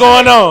he got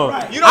going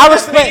on. You don't I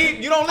listen to respect.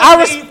 E- you don't I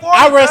listen to respect. E40,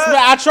 I respect. cuz.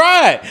 I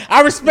tried.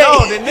 I respect.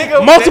 No, the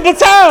nigga- multiple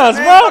times,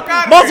 Man, bro. fuck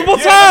outta Multiple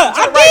here. You times.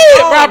 listen I to the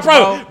right did, bro.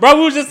 songs, Bro,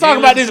 we was just talking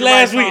about this listen to the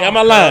last right week. songs, Am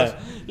I lying?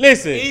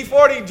 Listen,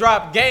 E40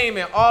 dropped game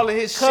and all of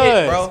his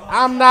shit, bro.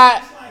 I'm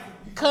not.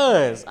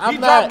 Cuz I'm He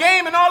not. dropped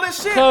game and all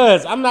this shit.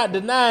 Cuz I'm not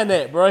denying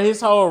that, bro.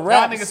 His whole Y'all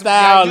rap niggas-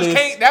 style y'all just is.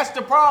 can't- that's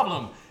the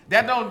problem.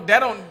 That don't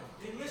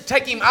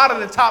take him out of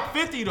the top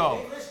 50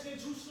 though.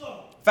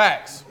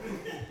 Facts.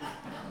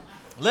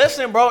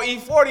 Listen, bro,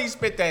 E40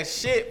 spit that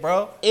shit,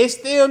 bro. It's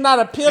still not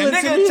The appealing to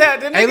nigga, me. the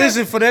Hey, nigga,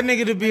 listen, for that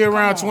nigga to be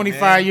around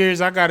 25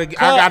 years, I gotta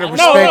No,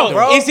 respect him.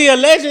 bro. Is he a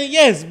legend?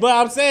 Yes, but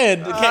I'm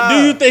saying, do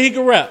you think he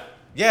can rap?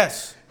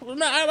 yes. Well,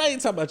 no, I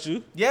ain't talking about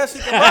you. Yes,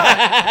 he can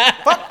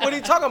rap. Fuck what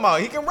he talking about.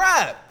 He can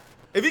rap.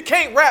 If he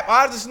can't rap,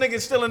 how is this nigga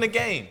still in the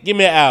game? Give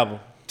me an album.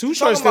 Too talking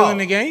short still about? in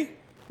the game.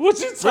 What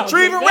you talking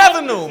Retrieving about?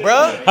 revenue,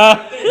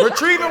 bro.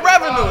 Retrieving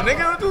revenue,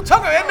 nigga. What you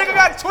talking? That nigga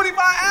got 25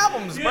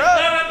 albums, bro.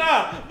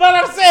 No. But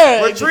I'm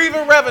saying,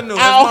 Retrieving revenue.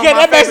 That's one of okay, my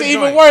that makes it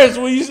favorite even joints.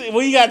 worse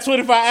when you got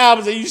 25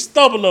 albums and you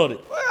stumble on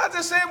it. Well, I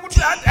just said,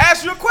 I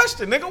asked you a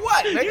question, nigga.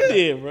 What, nigga? You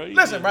did, bro. You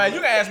Listen, did. bro, you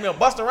can ask me a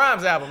Busta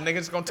Rhymes album, nigga.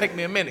 It's gonna take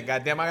me a minute.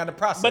 Goddamn, I got to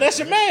process. But that's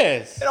your nigga.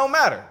 man's. It don't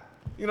matter.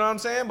 You know what I'm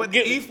saying? But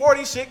Get-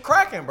 E40 shit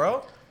cracking,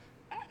 bro.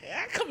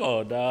 Yeah, come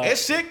on, dog. That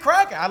shit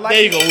cracking. I like.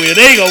 There you go, Will.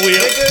 There you go, Will.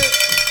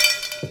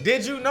 Nigga,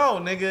 did you know,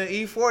 nigga,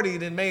 E40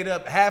 then made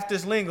up half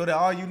this lingo that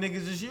all you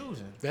niggas is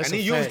using. That's and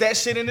he a used fact. that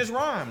shit in his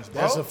rhymes,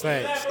 bro. That's a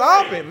fact.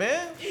 Stop it,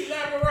 man.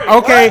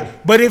 Okay,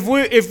 but if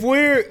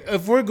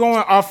we're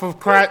going off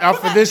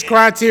of this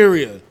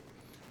criteria,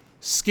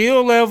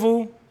 skill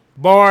level,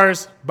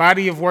 bars,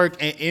 body of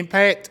work, and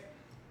impact,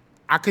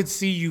 I could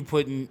see you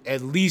putting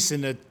at least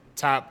in the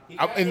top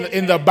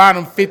in the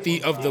bottom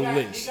 50 of the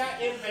list.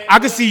 I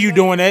could see you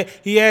doing that.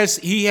 He has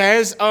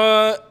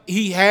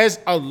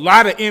a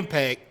lot of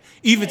impact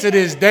even to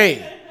this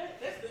day.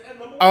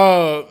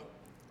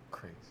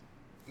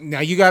 Now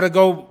you got to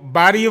go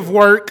body of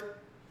work.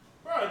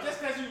 Bro,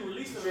 just because you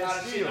released a lot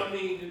of shit, I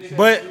mean.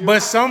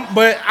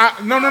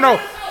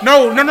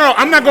 No.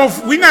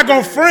 We're not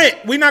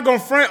gonna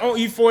front on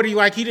E40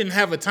 like he didn't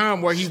have a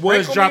time where he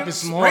was dropping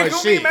some hard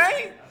shit.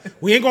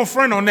 We ain't gonna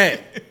front on that.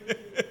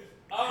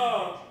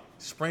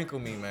 Sprinkle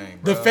me, man.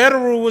 The Bruh.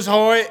 Federal was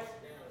hard.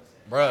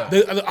 Bruh.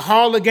 The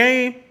Hall of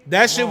Game,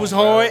 that shit was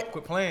hard.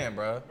 Quit playing,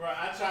 bro. Bro,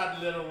 I tried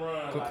to let him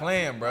run. Quit like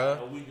playing, bro.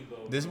 a week ago.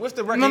 What's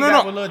the record No, you no,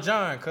 got no. with Lil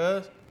Jon,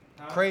 cuz?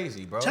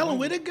 Crazy, bro. Tell him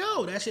where to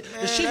go. That shit, the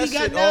Man, shit that he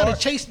got shit now hard.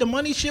 to chase the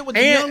money shit with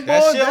the And young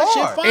that boys. shit That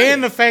shit hard. fire.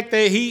 And the fact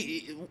that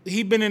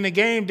he been in the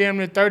game damn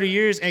near 30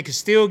 years and can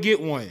still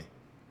get one.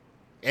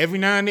 Every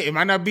now and then, it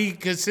might not be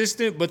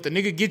consistent, but the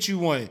nigga get you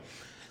one.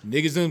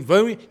 Niggas done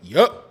vote me?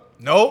 Yup.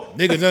 Nope.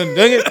 Niggas done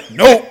done it?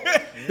 Nope.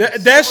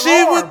 That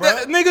shit hard,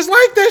 was, bro. niggas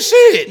like that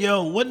shit.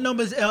 Yo, what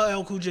number is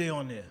LL Cool J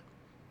on there?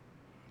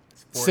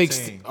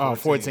 16. Oh,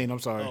 14, I'm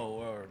sorry. Oh,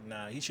 word.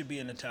 Nah, he should be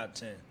in the top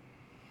 10.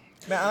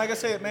 Man, like I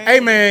said, man. Hey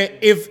man,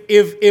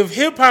 if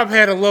hip hop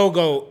had a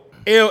logo,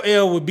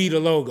 LL would be the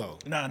logo.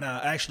 Nah,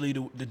 actually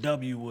the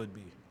W would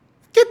be.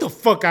 Get the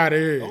fuck out of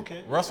here.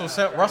 Okay.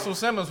 Russell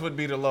Simmons would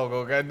be the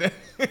logo, goddamn.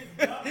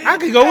 I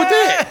could go with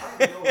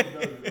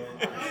that.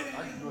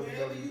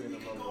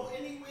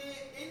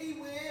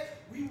 Anywhere,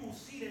 we will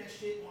see that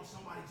shit on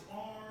somebody's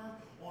arm,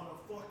 on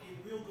a fucking,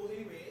 we'll go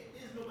anywhere.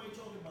 There's nobody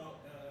talking about,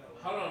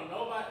 Hold on,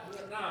 nobody.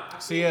 Nah.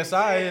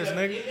 CSI is,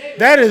 nigga.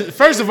 That is,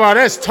 first of all,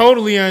 that's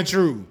totally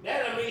untrue.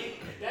 That don't mean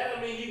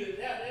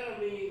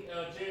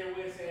Jerry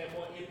West had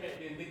more impact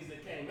than niggas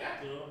that came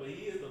after him, but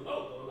he is the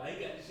logo. Like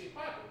he got this shit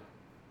popping.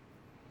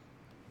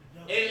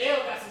 And L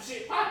got some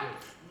shit popping.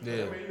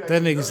 Yeah.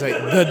 That nigga say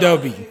the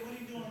W.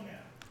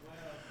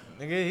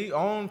 Nigga, he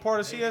owned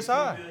part of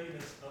CSI.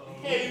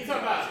 Hey, you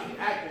talking about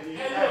acting?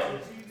 Hey,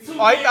 look. Oh,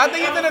 I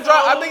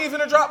think he's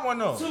finna drop one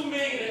though. 2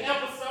 million an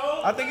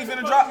episode. I think he's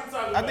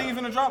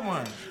finna drop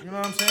one. You know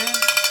what I'm saying?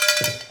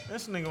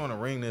 This nigga wanna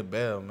ring that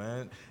bell,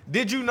 man.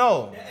 Did you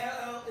know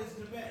LL is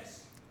the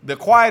best. the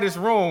quietest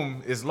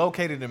room is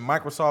located in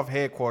Microsoft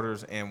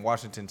headquarters in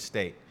Washington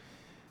State?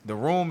 The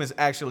room is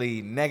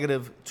actually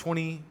negative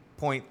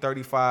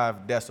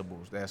 20.35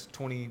 decibels. That's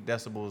 20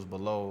 decibels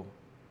below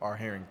our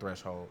hearing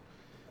threshold.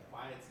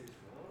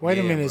 Wait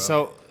a Yeah, minute. bro.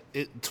 So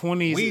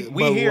 20 is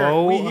We below.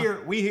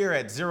 hear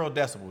at 0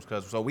 decibels,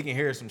 cause so we can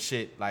hear some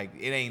shit like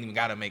it ain't even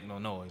gotta make no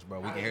noise, bro.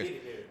 We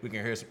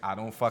can hear some. I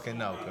don't fucking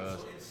know,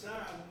 cuz. Inside,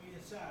 when we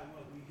inside,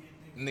 what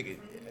we get Nigga,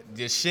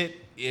 this shit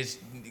is,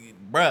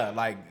 bruh,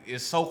 like,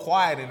 it's so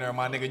quiet in there,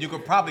 my nigga. You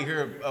could probably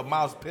hear a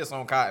mouse piss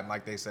on cotton,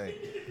 like they say.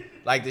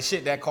 Like, the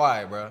shit that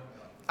quiet, bruh.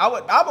 I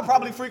would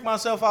probably freak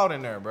myself out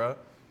in there, bruh.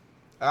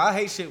 I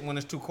hate shit when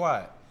it's too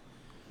quiet.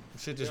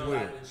 Shit just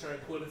weird. The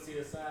tranquility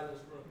of silence,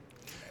 bro.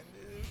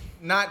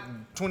 not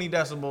 20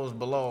 decibels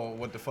below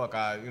what the fuck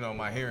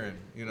my hearing.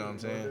 You know what I'm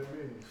saying?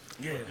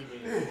 Yeah.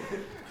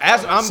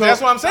 That's what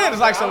I'm saying.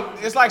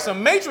 It's like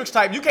some Matrix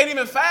type. You can't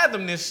even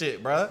fathom this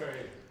shit, bro.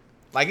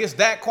 Like it's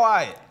that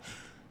quiet.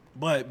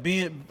 But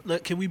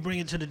can we bring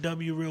it to the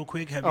W real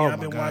quick? Have Oh y'all my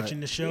been God. watching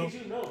the show?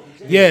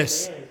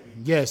 Yes.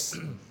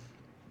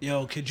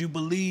 Yo, could you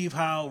believe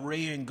how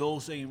Ray and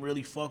Ghost ain't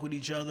really fuck with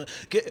each other?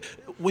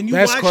 When you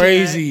That's watching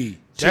crazy.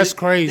 That's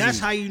crazy. That's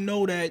how you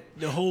know that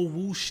the whole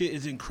Wu shit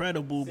is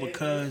incredible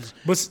because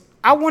But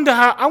I wonder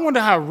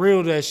how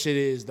real that shit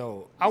is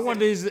though. I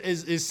wonder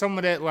is some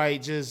of that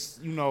like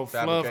just fluff to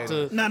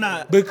Fabricated.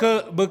 Nah.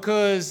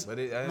 because But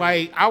it-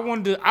 like I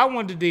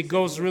wonder did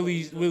Ghost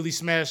really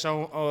smash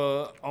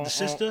on The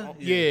sister?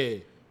 Yeah.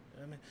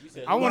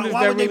 I wonder if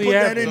why that would they really put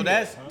that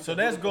happened. in? So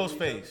that's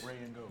Ghostface.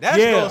 That's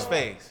Yeah.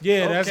 Ghostface.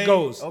 Yeah, that's Okay.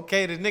 Ghost.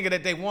 Okay, the nigga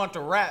that they want to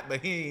rap, but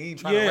he ain't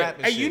trying to rap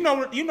and Hey, shit.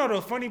 you know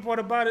the funny part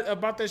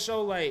about that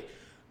show, like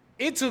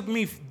it took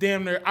me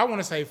damn near I want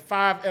to say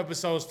 5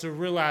 episodes to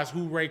realize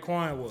who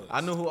Raekwon was.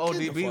 I knew who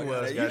ODB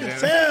was. you goddamn can it.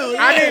 tell.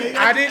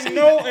 I didn't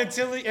know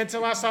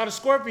until I saw the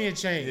Scorpion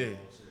chain. Yeah.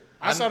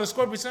 I saw the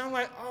Scorpion chain. I'm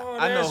like, oh,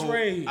 I know that's who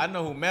Ray. I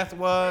know who Meth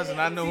was, and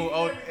I know who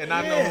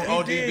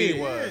ODB did.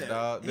 was.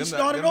 Dog. He Them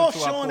started the off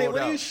two I showing it pulled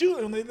when he out. was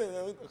shooting.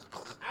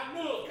 I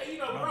knew,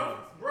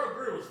 bro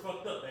Greer was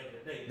fucked up back in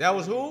the day. That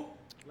was who?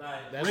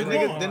 Like, That's The Ray.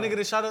 nigga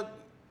that shot up.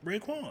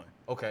 Raekwon.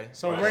 Okay.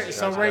 So Gotcha,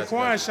 Raekwon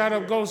gotcha. shot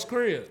up Ghost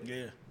crib.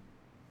 Yeah.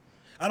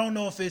 I don't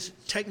know if it's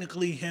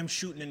technically him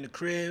shooting in the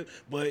crib,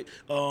 but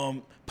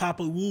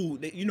Papa Wu,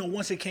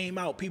 once it came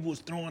out, people was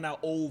throwing out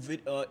old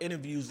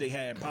interviews they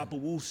had. Papa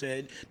Wu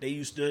said they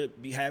used to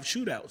have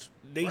shootouts.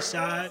 They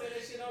side,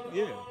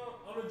 yeah.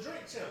 On the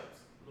Drake champs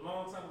a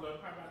long time ago,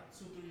 probably about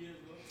 2-3 years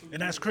ago.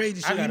 And that's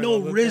crazy. I So gotta go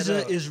look that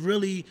RZA up. is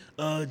really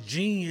a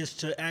genius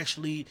to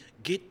actually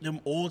get them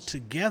all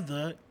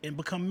together and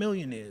become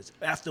millionaires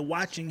after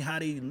watching how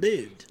they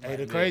lived. Hey,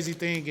 the crazy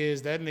thing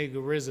is that nigga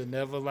RZA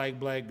never liked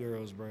black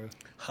girls, bro.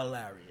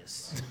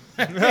 Hilarious.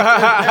 That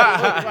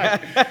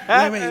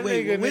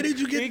wait. nigga, Where did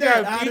you get he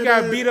that? Got, Out he of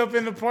got the- beat up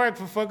in the park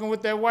for fucking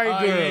with that white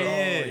girl.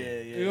 yeah.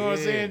 You know what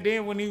I'm saying?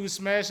 Then when he was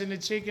smashing the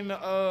chick in the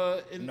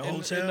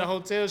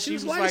hotel, she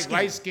was like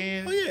light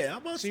skinned. Oh yeah, I'm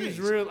about to She say. was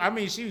real. I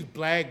mean, she was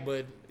black,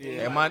 but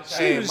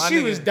she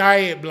was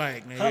diet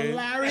black, nigga.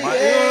 Hilarious. You know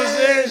what I'm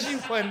saying?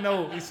 She wasn't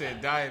no. He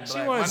said dying She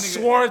black.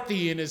 wasn't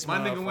swarthy in this. My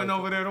nigga went motherfucker.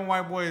 over there. Them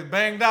white boys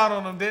banged out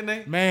on him, didn't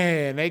they?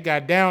 Man, they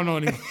got down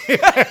on him.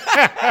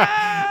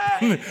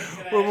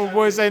 What my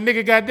boy say,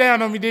 nigga got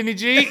down on me, didn't he,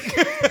 G?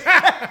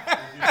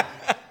 I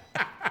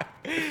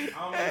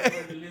don't know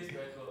if the list back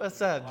up.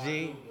 What's up,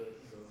 G?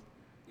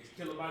 Is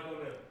Killer Mike on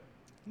there?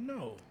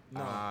 No.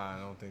 Nah, I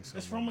don't think so.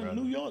 It's from a brother.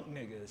 New York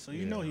nigga, so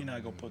you know he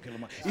not gonna put Killer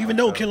Mike. Even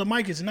though Killer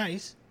Mike is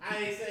nice, I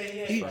ain't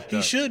saying he ain't.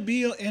 he should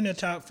be in the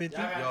top 50.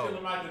 I got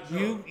Killer Mike and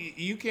Joe.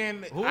 You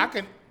can. Who? I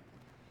can.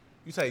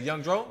 You say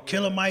Young Dro?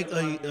 Killer Mike,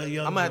 a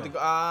young. I'm gonna have to go.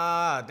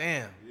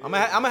 Damn. I'm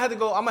gonna have to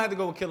go. I'm gonna have to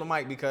go with Killer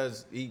Mike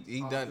because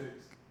he done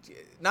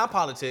not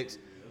politics.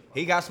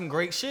 He got some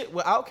great shit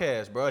with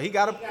Outkast, bro. He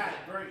got a. He got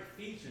great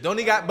features. Don't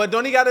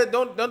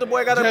the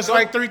boy got a? Just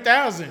like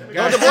 3,000.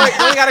 Don't the boy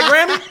got a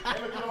Grammy?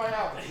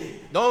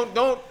 Don't.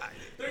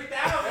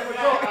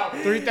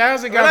 3,000.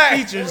 3,000 got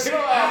Relax. features.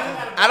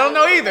 I don't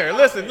know either.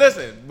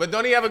 Listen. But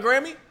don't he have a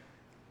Grammy?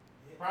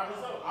 Probably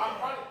so. I'm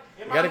probably.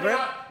 It Got a might be Grammy?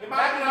 not- It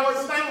might be not the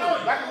same though.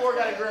 Macklemore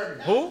got a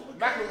Grammy. Who?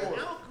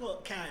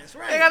 Macklemore. Cats,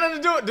 Ain't right? got nothing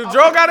to do with. Do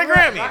Dro got a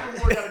Grammy?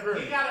 Macklemore got a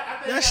Grammy. He got a- I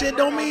think That he shit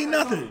got a don't mean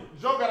nothing.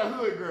 Joe got a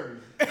hood Grammy.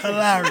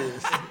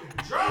 Hilarious.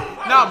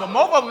 Nah, but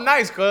most of them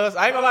nice, cuz.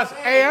 I ain't gonna lie.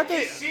 Hey, I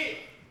think. shit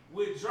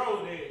with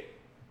Dro that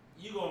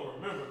you gonna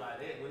remember like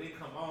that when it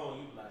come on.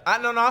 You like.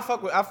 I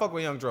fuck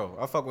with Young Dro.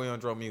 I fuck with Young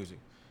Dro music.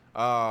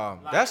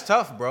 That's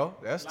tough, bro.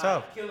 That's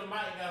tough. Killer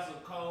Mike got some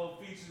cold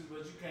features, but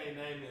you can't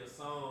name me a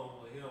song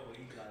with him where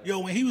he like. Yo,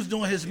 when he was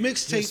doing his He's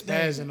mixtape thing,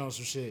 spazzing on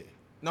some shit.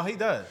 No, he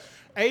does.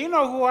 Hey, you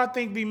know who I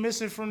think be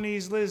missing from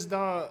these lists,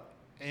 dog?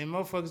 And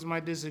motherfuckers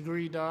might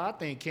disagree, dog. I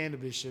think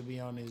Cannabis should be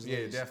on this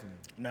list. definitely.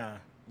 nah.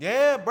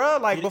 Yeah, bro.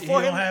 Like He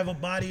before don't him, have a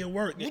body of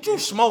work. what you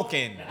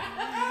smoking? He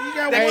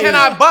got That one- Can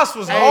I Bust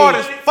was hard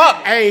as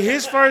fuck. Hey,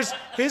 his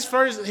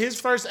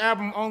first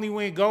album only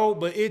went gold,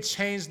 but it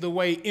changed the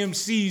way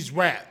MCs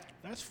rap.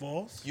 That's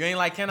false. You ain't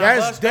like Can I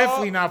That's Bust?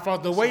 definitely dog? not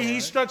fault. The way he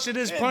structured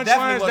his It definitely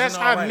punchlines, wasn't that's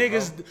how alright,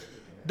 niggas.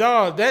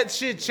 Dog, that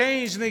shit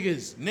changed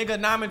niggas. Nigga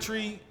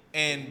Nometry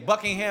and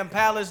Buckingham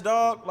Palace,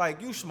 dog.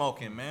 Like you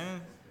smoking,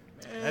 man.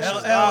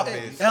 Stop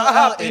it. LL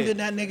Stop ended it.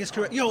 that nigga's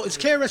career. Yo, is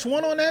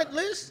KRS-One on that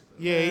list?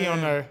 Yeah, he on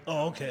there.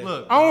 Oh, okay.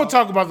 Look, I don't want to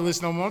talk about the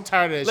list no more. I'm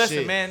tired of that listen,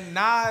 shit. man.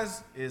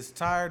 Nas is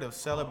tired of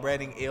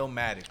celebrating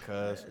Illmatic,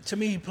 cuz. To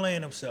me, he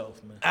playing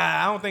himself, man.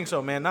 I don't think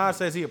so, man. Nas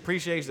says he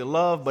appreciates the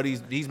love, but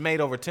he's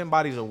made over 10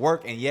 bodies of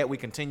work, and yet we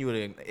continue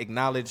to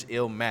acknowledge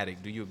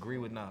Illmatic. Do you agree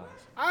with Nas?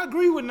 I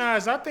agree with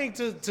Nas. I think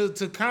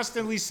to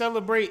constantly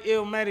celebrate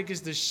Illmatic is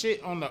the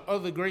shit on the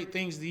other great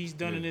things that he's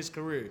done in his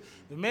career.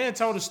 The man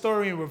told a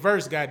story in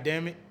reverse,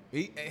 goddammit.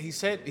 He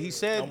said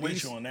I'm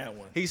with you on that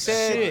one. He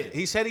said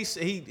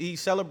Shit. he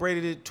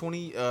celebrated it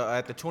 20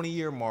 at the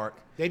 20-year mark.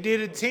 They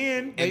did a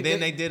 10. And then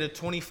they did a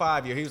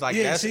 25-year. He was like,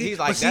 Yeah, that's see? he's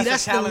like, But see,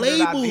 that's the a calendar.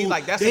 label. He's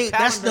like, that's a calendar.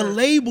 That's the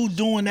label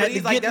doing that But to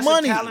he's like, get that's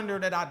money. a calendar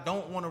that I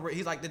don't want to.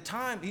 He's like, the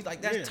time. He's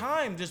like, that Yeah.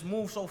 time just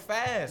moves so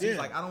fast. Yeah. He's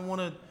like, I don't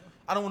want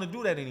to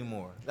do that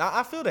anymore.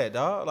 I feel that,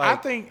 dog. Like,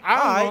 I think- I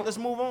all don't right, know. let's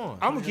move on.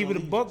 I'm gonna keep it a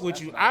buck with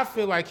you. I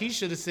feel like he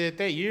should have said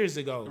that years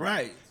ago.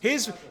 Right.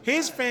 His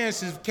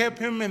fans have kept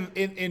him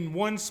in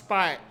one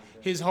spot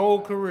his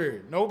whole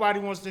career. Nobody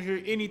wants to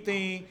hear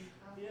anything.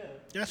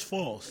 That's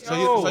false. So,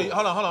 Yo. hold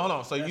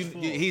on. So That's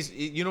full.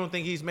 you don't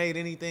think he's made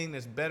anything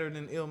that's better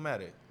than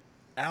Illmatic?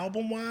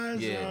 Album wise,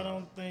 Yeah. I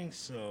don't think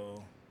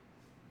so.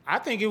 I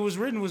think It Was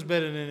Written was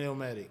better than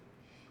Illmatic.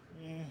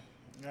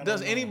 I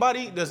Does don't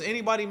know.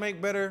 anybody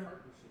make better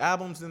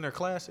albums than their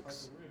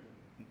classics?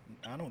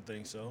 I don't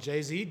think so.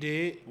 Jay-Z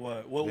did.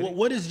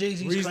 What is Jay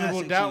Z's Reasonable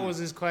classic Doubt to you? was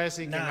his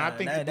classic, Nah, and I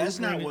think the that's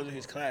not Blueprint what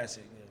his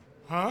classic.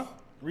 Is. Huh?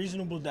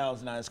 Reasonable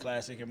Doubt's not his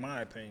classic, in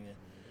my opinion.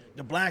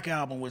 The Black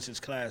Album was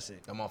his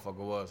classic. That motherfucker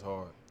was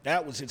hard.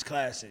 That was his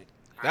classic.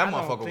 That I don't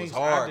motherfucker think was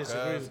so. I hard.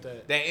 disagree cuz. with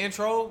that. That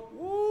intro,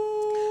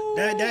 woo.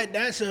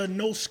 That's a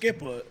no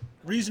skipper.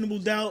 Reasonable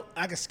Doubt,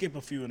 I can skip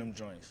a few of them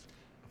joints.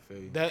 I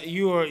feel you. That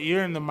you're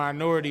in the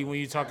minority when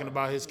you're talking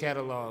about his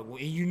catalog, and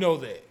you know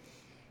that.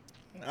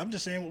 I'm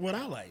just saying what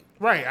I like.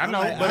 Right, I know,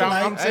 like- but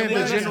I I'm like- saying Hey,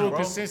 the listen, general bro.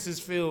 consensus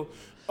feel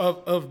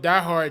of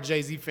diehard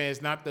Jay-Z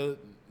fans, not the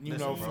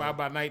fly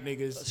by night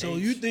niggas. So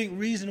you think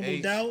Reasonable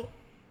H. Doubt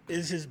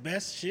is his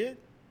best shit?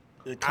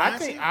 The I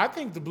classic?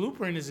 think the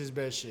Blueprint is his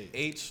best shit.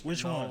 H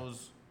Which one?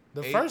 knows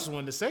The H- first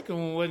one, the second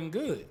one wasn't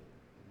good.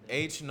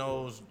 H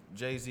knows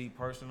Jay-Z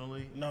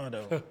personally. No,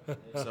 though.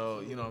 So,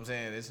 you know what I'm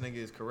saying? This nigga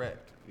is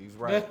correct. He's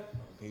right.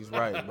 He's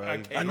right, bro.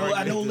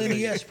 I know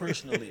Lenny S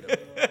personally though.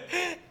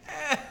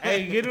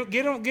 Hey,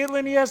 get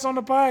Lenny S on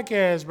the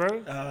podcast, bro.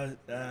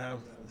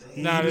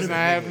 He Nah, that's living not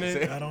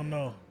happening. I don't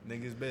know.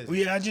 Niggas busy. Well,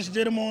 yeah, I just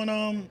did him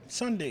on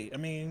Sunday. I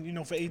mean,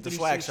 for 836. The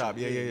swag shop.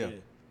 Yeah.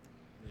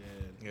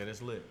 Yeah,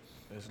 that's lit.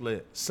 That's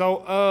lit.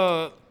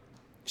 So,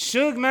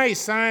 Suge Knight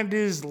signed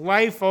his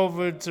life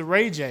over to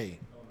Ray J.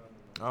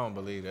 I don't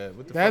believe that.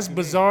 What the That's fuck you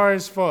mean? bizarre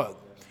as fuck.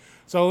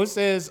 So it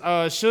says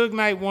Suge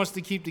Knight wants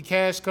to keep the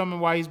cash coming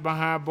while he's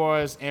behind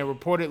bars and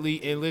reportedly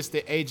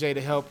enlisted Ray J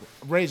to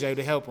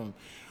help him.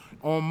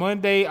 On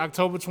Monday,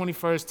 October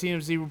 21st,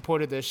 TMZ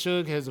reported that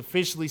Suge has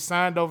officially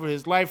signed over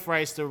his life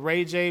rights to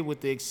Ray J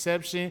with the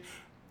expectation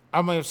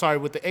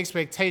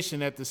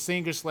that the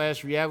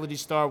singer/reality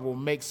star will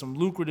make some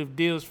lucrative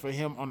deals for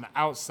him on the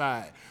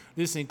outside.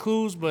 This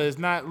includes, but is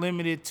not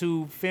limited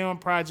to, film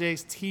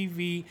projects,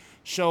 TV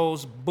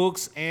shows,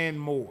 books, and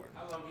more.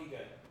 How long he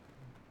got?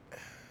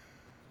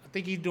 I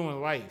think he's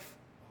doing life.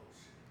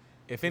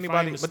 If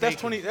anybody, I'm but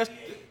that's mistaken. 20.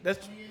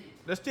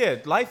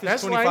 Life is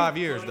That's 25 life.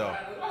 years though.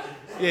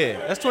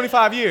 Yeah, that's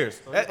 25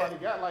 years. So he probably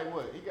got like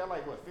what? He got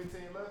like what?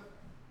 15 left.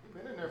 He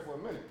been in there for a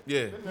minute.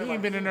 Yeah. He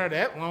ain't been in there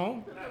that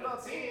long. Been there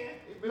about 10.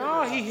 Been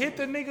No, in there he hit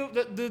the nigga.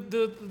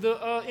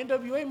 The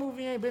NWA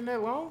movie ain't been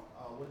that long.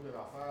 Oh, what, been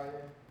about 5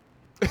 years?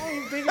 I don't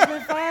even think it's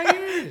been 5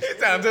 years. He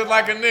sounds just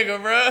like a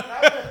nigga, bro. Would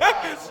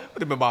have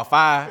been about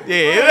 5.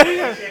 Yeah.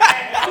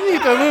 We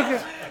need to look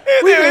at.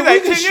 We can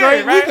look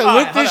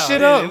this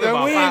shit up.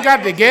 We ain't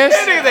got the guess.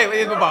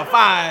 It's been about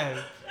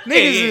 5.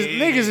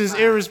 Niggas is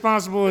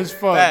irresponsible as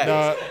fuck, Facts.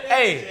 dog.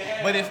 Hey,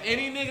 but if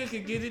any nigga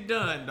could get it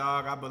done,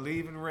 dog, I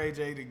believe in Ray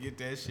J to get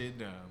that shit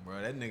done, bro.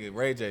 That nigga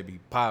Ray J be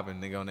popping,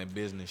 nigga, on that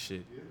business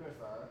shit.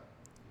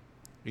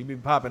 He be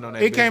popping on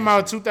that. It came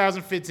out business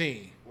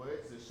 2015. Well,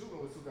 it's the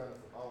shooting was 2000.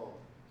 Oh.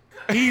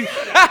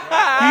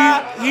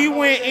 He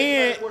went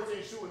in. 14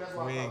 shooting, that's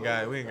why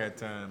shit. We ain't got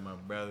time, my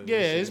brother. Yeah,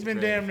 This shit it's is been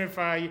crazy. damn near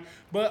 5 years.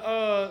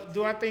 But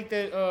do I think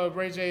that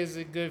Ray J is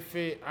a good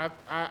fit? I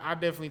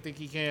definitely think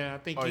he can. I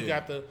think Oh, he yeah.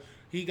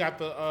 got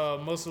the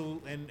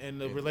muscle and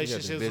the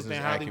relationships business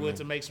within Hollywood acumen.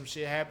 to make some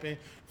shit happen.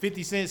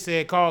 50 Cent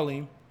said call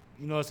him.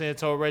 You know what I'm saying?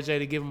 Told Ray J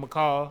to give him a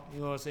call. You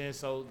know what I'm saying?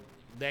 So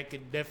that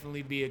could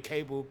definitely be a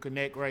cable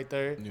connect right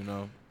there. You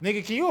know.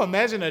 Nigga, can you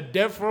imagine a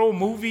Death Row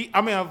movie? I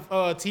mean,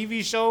 a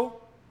TV show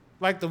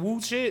like the Wu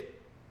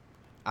shit?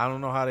 I don't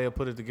know how they'll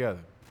put it together,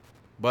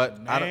 but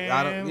I don't.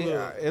 Man, Yeah,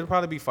 look. it'll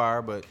probably be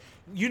fire, but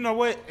You know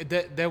what?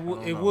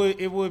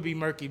 It would be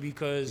murky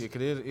because it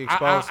could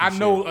expose. I some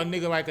know shit. a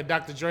nigga like a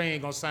Dr. Dre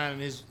ain't gonna sign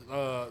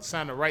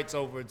the rights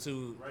over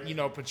to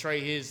portray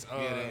his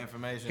the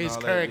information, his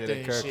all that, character the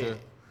and character. shit.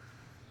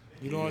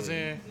 You know what I'm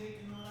saying?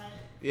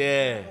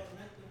 Yeah.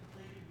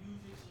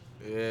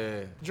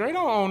 Yeah. Dre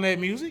don't own that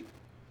music.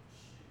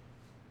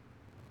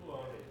 Who on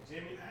that?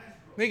 Jimmy?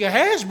 Nigga,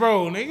 Hash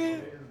Bro, nigga.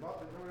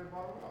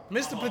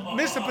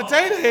 Mr.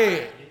 Potato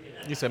Head.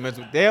 You said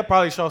mental. They'll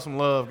probably show some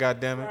love.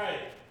 Goddamn it.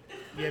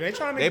 Yeah, they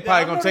trying to. They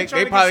probably gonna take.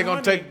 They probably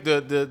gonna take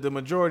the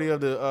majority of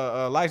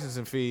the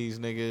licensing fees,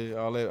 nigga.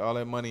 All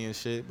that money and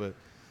shit. But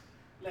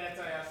Last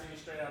time I seen you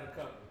straight out of the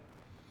company.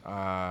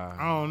 I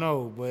don't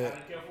know, I but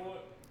didn't care for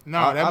it.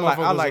 No, that I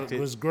motherfucker liked it.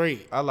 was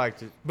great. I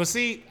liked it. But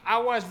see, I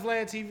watched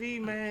Vlad TV,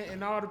 man,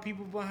 and all the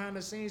people behind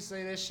the scenes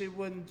say that shit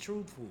wasn't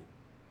truthful.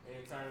 In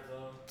terms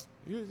of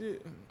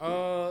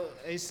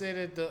They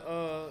said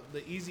that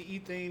the Easy E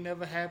thing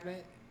never happened.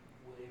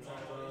 in terms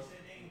of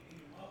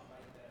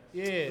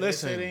Yeah,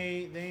 Listen.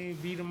 they said they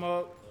ain't beat him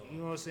up. You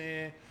know what I'm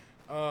saying?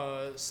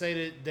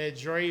 Say that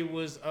Dre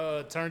was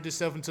turned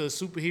himself into a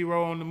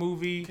superhero on the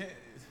movie,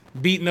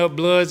 beating up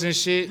Bloods and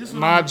shit.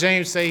 Mob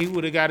James say he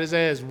would have got his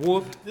ass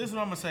whooped. This is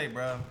what I'm gonna say,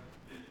 bro.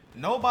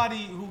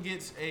 Nobody who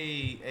gets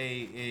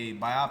a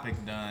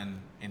biopic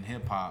done in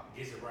hip hop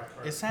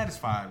is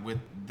satisfied with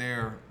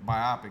their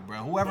biopic, bro.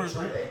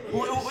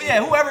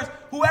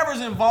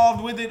 Whoever's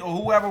involved with it or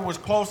whoever was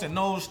close and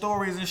knows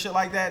stories and shit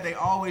like that, they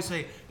always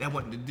say that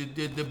what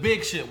the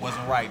big shit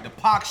wasn't right, the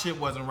Pac shit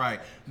wasn't right,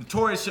 the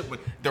Notorious shit was,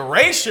 the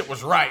Ray shit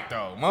was right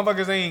though.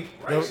 Motherfuckers ain't.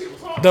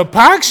 The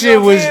Pac shit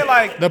what I'm was saying?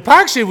 Like- the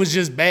Pac shit was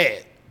just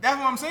bad. That's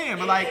what I'm saying,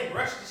 but they like,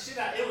 rushed the shit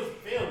out. It was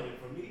filming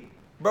for me.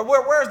 but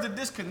where's the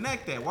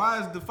disconnect at? Why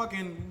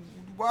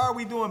are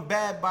we doing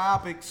bad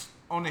biopics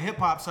on the hip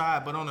hop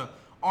side, but on the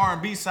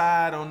R&B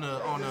side, on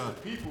the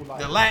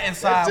the Latin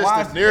side, That's why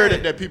just is the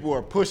narrative that people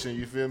are pushing.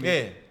 You feel me?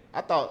 Yeah.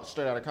 I thought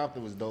Straight Outta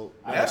Compton was dope.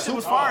 That shit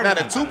was fire. Now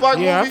the Tupac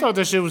Yeah, I movie, thought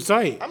that shit was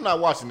tight. I'm not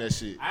watching that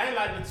shit. I ain't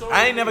like Notorious.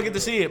 I ain't never get to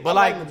see it, but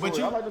I but Notorious.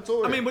 you, I like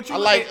Notorious. I mean, but you I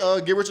look like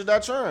at, Get Rich or Die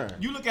Trying.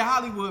 you look at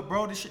Hollywood,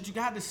 bro. This shit, you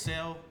got to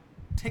sell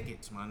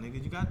tickets, my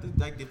nigga. You got to,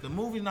 like, if the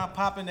movie's not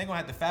popping, they gonna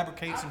have to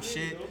fabricate some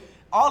shit.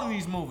 All of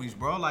these movies,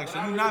 bro. Like, so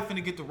you're not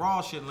finna get the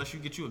raw shit unless you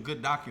get you a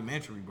good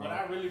documentary, bro. When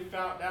I really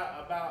found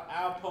out about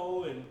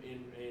Alpo and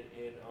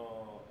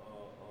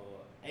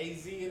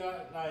AZ and all,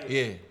 like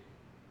Yeah,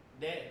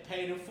 that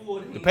Paid in Full.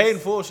 the Paid in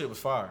Full shit was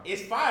fire.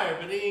 It's fire,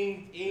 but it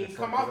ain't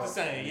come off the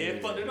same. Yeah,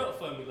 it fucked it up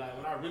for me. Like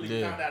when I really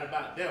Yeah. found out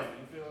about them.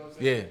 You feel what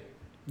I'm saying?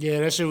 Yeah. Yeah,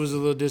 that shit was a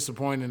little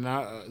disappointing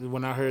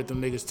when I heard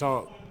them niggas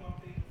talk.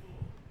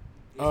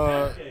 It's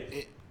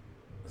fabricated.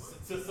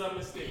 To some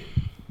extent.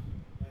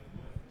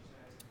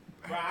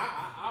 Bro,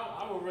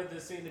 I would rather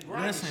seen the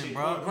grimy Listen, shit.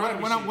 bro, the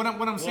grimy what I'm- shit.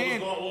 what I'm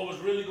saying- what was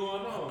really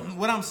going on.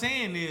 What I'm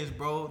saying is,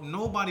 bro,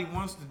 nobody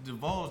wants to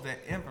divulge that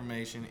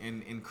information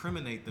and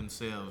incriminate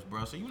themselves,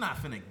 bro. So you're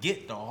not finna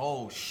get the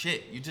whole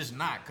shit. You're just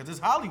not, cause it's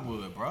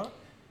Hollywood, bro.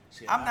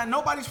 I'm not.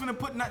 Nobody's finna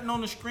put nothing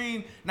on the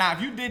screen. Now,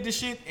 if you did this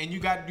shit and you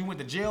went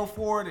to jail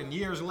for it, and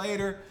years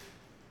later,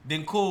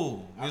 then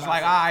cool. It's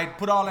like, all right,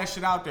 put all that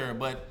shit out there,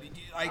 but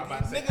like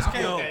niggas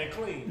can't. Okay,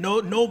 clean.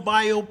 No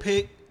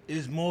biopic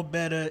is more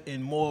better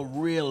and more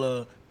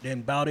realer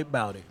than Bout It.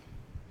 Shut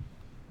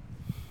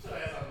your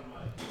ass off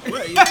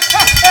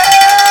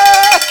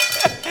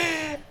the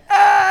mic.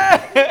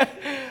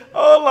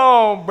 Hold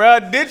on, bro.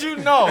 Did you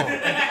know?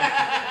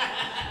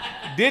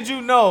 Did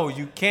you know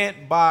you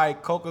can't buy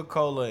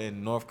Coca-Cola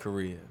in North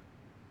Korea?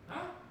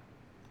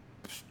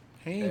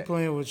 He ain't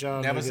playing with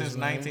y'all. Never niggas, since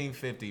man.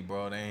 1950,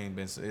 bro. They ain't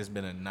been. It's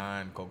been a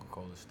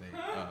non-Coca-Cola state.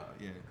 Yeah,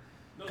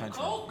 No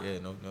country. Coke? Yeah,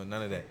 no,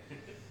 none of that.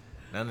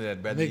 None of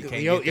that, brother. You Nigga,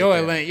 can't yo, get yo, that.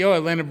 Atlanta, yo,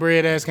 Atlanta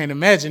bred ass can't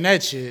imagine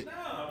that shit. Nah,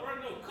 bro,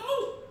 no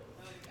Coke.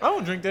 I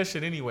don't drink that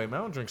shit anyway, man.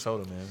 I don't drink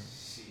soda, man.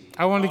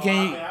 I wonder, I can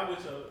mean, you? I wish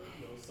soda.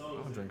 I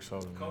don't drink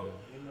soda, man. Coke.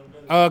 You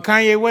know, better.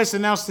 Kanye West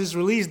announced his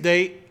release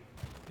date.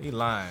 He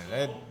lying.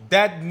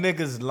 That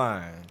nigga's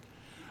lying.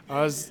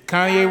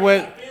 Kanye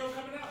West. Film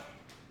coming out.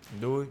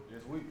 Do it.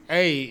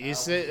 Hey, it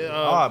said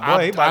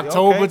boy, he about-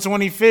 October okay.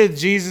 25th.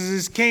 Jesus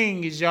is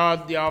King. Is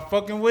y'all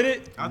fucking with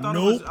it? I thought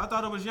Nope. I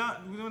thought it was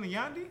we doing the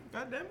Yandi.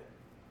 God damn it.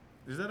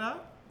 Is that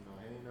out? No,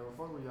 he ain't never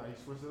fuck with y'all.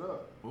 He switched it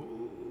up.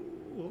 Ooh,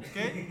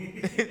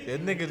 okay.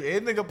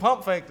 that nigga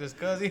pump faked us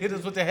cause he hit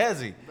us with the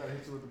hezzy. Better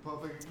hit you with the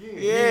perfect again.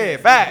 Yeah,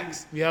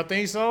 facts. Y'all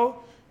think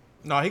so?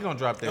 No, he gonna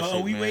drop that shit.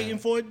 Are we man. waiting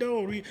for it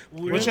though?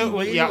 What y'all-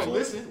 We y'all- gonna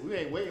listen. We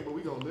ain't waiting, but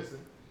we gonna listen.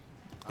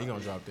 He gonna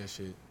drop that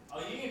shit. Oh,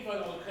 you ain't fucking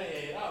with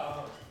Kanye at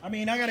all. I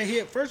mean, I gotta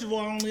hear. First of all,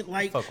 I only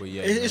like. Fuck with Ye,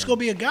 It's man. gonna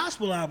be a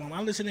gospel album.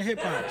 I listen to hip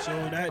hop, so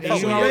that's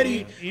Fuck with Ye.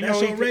 already You that's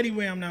know he already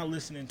where I'm not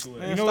listening to it.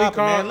 Man, You know stop he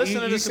it, man. called- Listen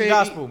he to this said-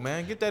 gospel,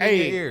 man. Get that in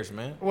your ears,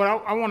 man.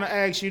 Well, I want to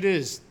ask you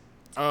this.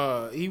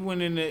 He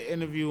went in the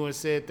interview and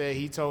said that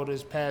he told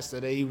his pastor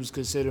that he was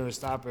considering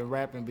stopping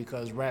rapping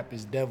because rap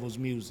is devil's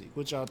music.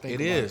 What y'all think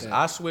It about is. that?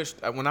 I switched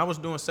when I was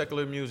doing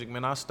secular music,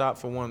 man. I stopped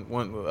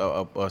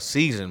for a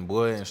season,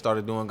 boy, and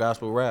started doing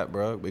gospel rap,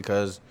 bro,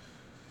 because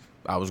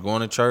I was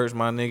going to church,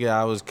 my nigga.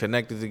 I was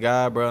connected to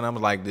God, bro, and I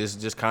was like, this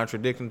is just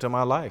contradicting to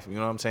my life. You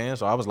know what I'm saying?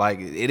 So I was like,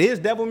 it is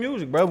devil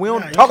music, bro. We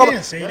don't Nah, you talk can't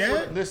about. say That's that.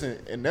 what, listen,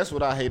 and that's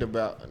what I hate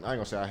about. I ain't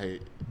gonna say I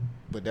hate,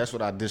 but that's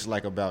what I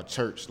dislike about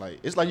church. Like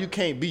it's like you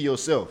can't be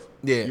yourself.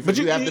 Yeah, but but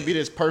you you- have to be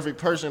this perfect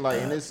person. Like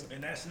and it's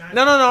And that's not.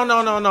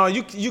 No.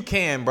 You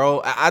can,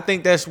 bro. I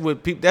think that's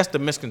what people. That's the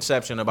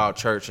misconception about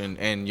church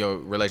and your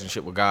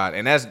relationship with God,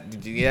 and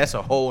that's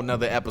a whole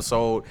nother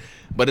episode.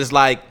 But it's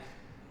like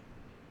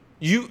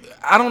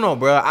I don't know,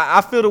 bro.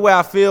 I feel the way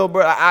I feel,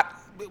 bro.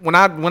 when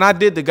I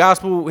did the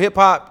gospel hip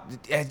hop,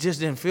 it just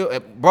didn't feel.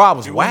 Bro, I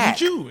was It whack.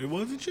 wasn't you. It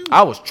wasn't you.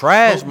 I was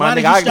trash, But my why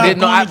did nigga. you I stop didn't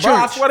know. going to Bro,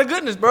 I church? swear to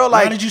goodness, bro. Why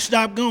Like, did you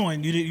stop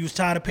going? You was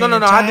tired of paying no, I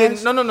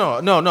tithes? didn't.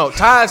 No.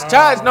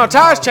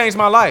 Tithes changed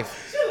my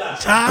life.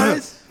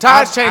 Tithes?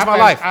 Tithes changed my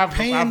life.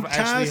 Paying I've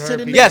actually tithes to heard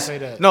the people Yes. say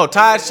that. No,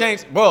 tithes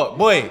changed. Bro,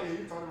 boy.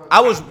 I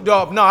was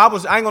I ain't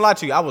gonna lie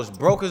to you. I was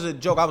broke as a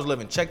joke. I was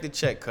living check to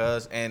check,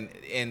 cuz,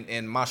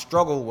 and my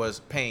struggle was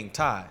paying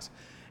tithes.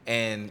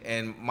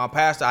 And my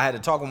pastor, I had to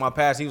talk with my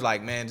pastor. He was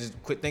like, man,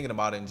 just quit thinking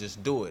about it and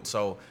just do it.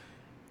 So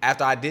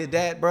after I did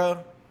that, bro,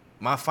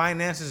 my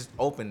finances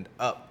opened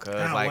up, cuz.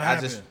 How? Like, What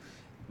I just, happened?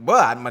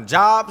 bro, my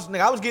jobs,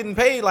 nigga, I was getting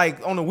paid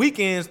like on the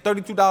weekends,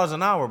 $32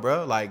 an hour,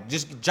 bro. Like,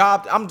 just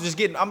job,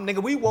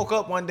 nigga, we woke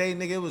up one day,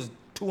 nigga, it was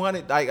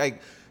 200,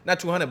 like not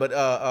 200,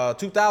 but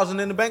 2,000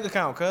 in the bank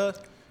account, cuz.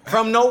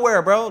 From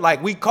nowhere, bro.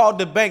 Like, we called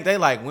the bank. They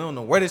like, we don't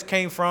know where this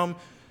came from.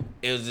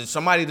 It was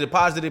somebody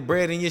deposited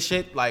bread in your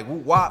shit. Like,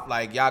 whoop, wop.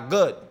 Like, y'all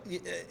good.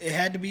 It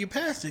had to be a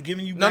pastor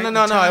giving you No. back It the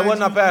wasn't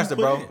tithes our you pastor,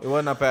 put bro. in. It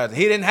wasn't our pastor.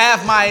 He didn't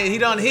have my, he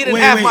didn't Wait,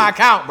 have wait. my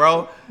account,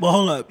 bro. But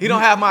hold up. He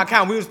don't have my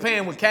account. We was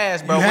paying with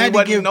cash, bro. You We had to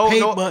wasn't- give no,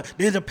 paper. no.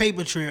 There's a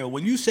paper trail.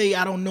 When you say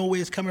I don't know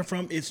where it's coming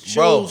from, it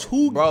Bro, shows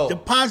who bro,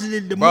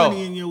 deposited the bro.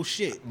 money in your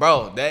shit.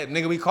 Bro, that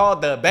nigga, we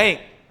called the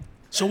bank.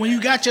 So when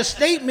you got your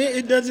statement,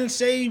 it doesn't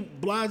say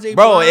blase.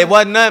 Bro, blase. it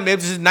wasn't nothing. It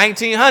was just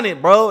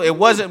 1,900, bro. It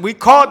wasn't. We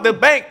called the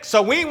bank,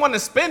 so we didn't want to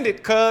spend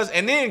it, cuz,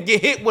 and then get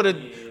hit with a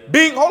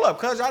big hold up,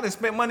 cuz y'all done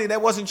spent money that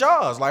wasn't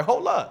yours. Like,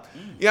 hold up.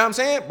 You know what I'm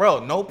saying?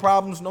 Bro, no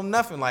problems, no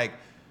nothing. Like,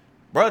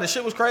 bro, the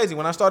shit was crazy.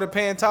 When I started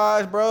paying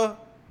tithes, bro,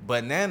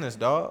 bananas,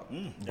 dog.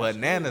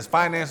 Bananas.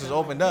 Finances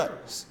opened up.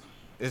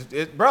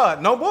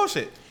 Bro, no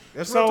bullshit.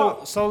 That's real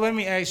talk. So let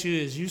me ask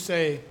you this. You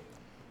say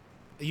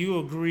you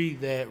agree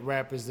that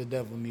rap is the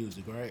devil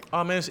music, right?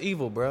 Oh, man, it's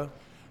evil, bro.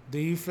 Do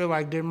you feel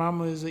like Dear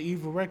Mama is an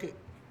evil record?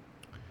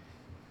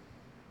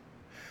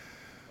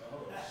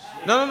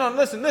 No,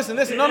 listen. No,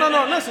 listen.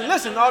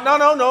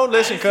 No,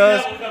 listen,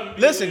 cuz.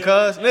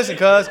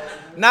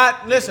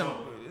 Not, listen.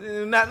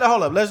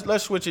 Hold up.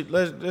 Let's switch it.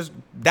 Let's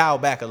dial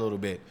back a little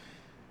bit.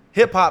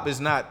 Hip hop is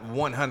not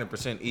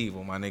 100%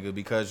 evil, my nigga,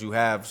 because you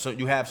have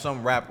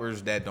some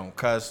rappers that don't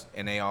cuss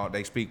and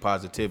they speak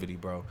positivity,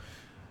 bro.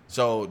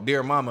 So,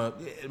 Dear Mama,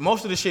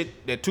 most of the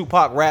shit that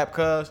Tupac rap,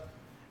 cuz,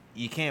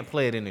 you can't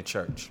play it in the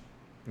church.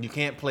 You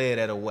can't play it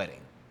at a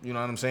wedding. You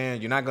know what I'm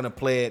saying? You're not gonna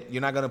play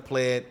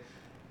it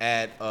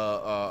at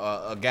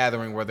a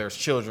gathering where there's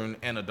children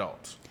and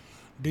adults.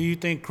 Do you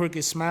think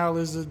Crooked Smile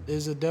is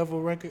a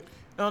devil record?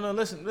 No,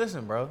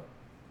 listen, bro.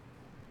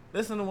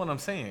 Listen to what I'm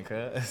saying,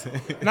 cuz.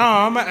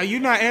 No, you're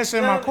not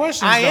answering my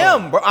question. I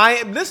am, bro.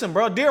 Listen,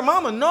 bro. Dear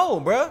Mama, no,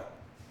 bro.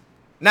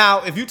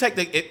 Now, if you take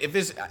if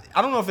it's,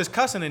 I don't know if it's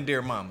cussing in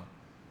Dear Mama.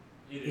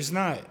 It's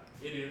not.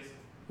 It is.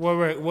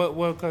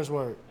 What curse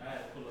word?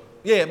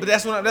 Yeah, but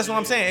that's what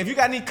I'm saying. If you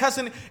got any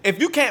cussing, if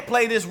you can't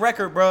play this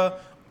record, bro,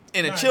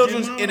 in a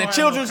children's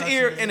child's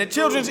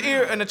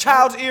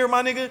ear,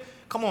 my nigga,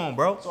 come on,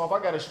 bro. So if I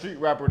got a street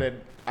rapper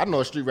I know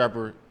a street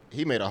rapper,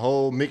 he made a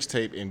whole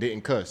mixtape and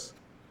didn't cuss.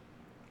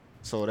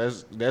 So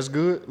that's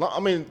good. I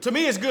mean, To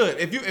me, it's good.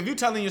 If you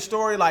telling your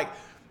story, like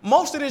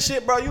most of this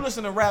shit, bro, you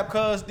listen to rap,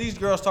 cuz these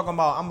girls talking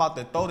about I'm about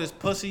to throw this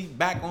pussy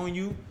back on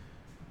you.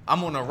 I'm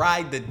gonna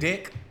ride the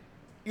dick.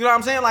 You know what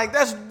I'm saying? Like,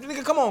 that's,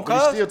 nigga, come on, but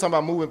he's cuz. still talking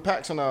about moving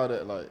packs and all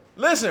that. Like,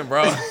 Listen,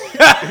 bro.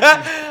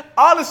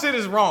 All the shit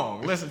is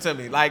wrong. Listen to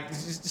me. Like,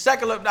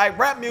 secular, like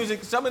rap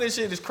music, some of this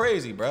shit is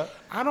crazy, bro.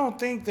 I don't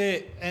think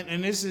that,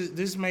 and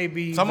this may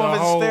be Some the of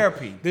it's whole,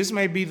 therapy. This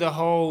may be the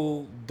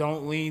whole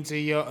don't lean to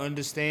your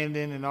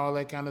understanding and all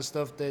that kind of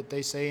stuff that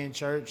they say in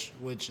church,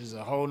 which is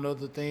a whole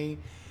nother thing.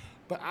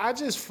 But I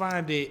just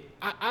find it,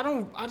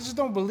 I just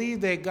don't believe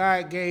that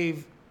God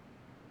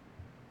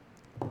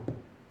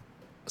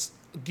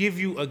give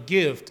you a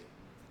gift,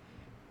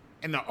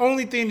 and the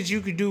only thing that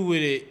you could do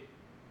with it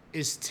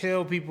is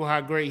tell people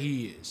how great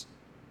He is.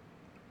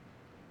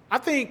 I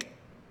think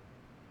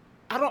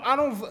I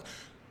don't.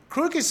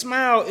 Crooked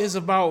Smile is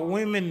about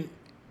women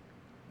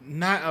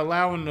not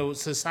allowing the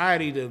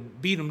society to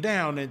beat them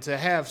down and to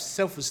have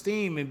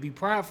self-esteem and be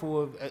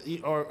prideful of,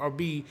 or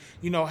be,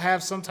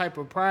 have some type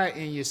of pride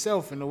in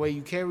yourself and the way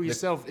you carry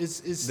yourself.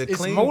 It's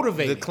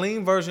motivating. The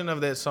clean version of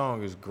that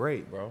song is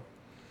great, bro.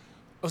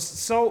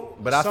 So,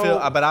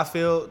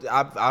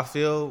 I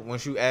feel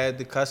once you add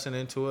the cussing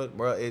into it,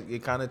 bro,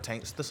 it kind of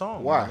taints the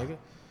song. Why? Nigga.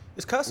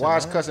 It's cussing. why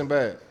is cussing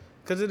bad?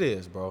 Because it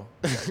is, bro.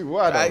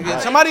 Why though?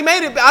 Somebody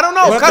made it. I don't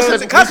know.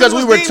 Because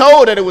we were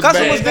told that it was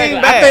cussing bad. was deemed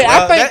I bad. think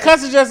bro. That-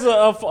 cuss is just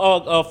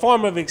a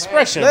form of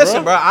expression,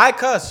 Listen, bro, I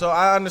cuss, so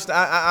I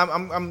understand.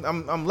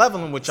 I'm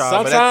leveling with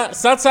y'all.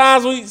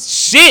 Sometimes we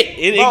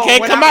it Bro,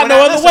 can't when come I- out when no I-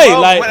 other listen, way.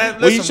 bro, Like when I- when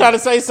you listen, try to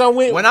say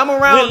something when I'm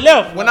around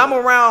left, when I'm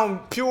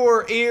around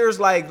pure ears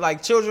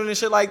like children and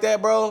shit like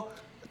that, bro,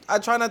 I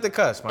try not to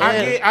cuss, man.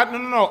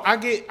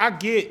 I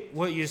get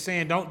what you're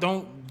saying.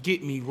 Don't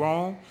get me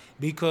wrong,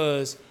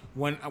 because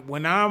when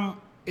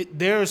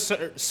there are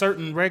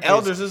certain records.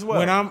 Elders as well.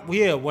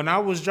 When I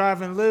was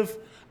driving Lyft,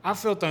 I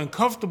felt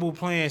uncomfortable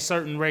playing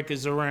certain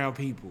records around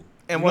people.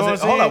 And You was know it?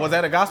 what I'm Hold saying? on, was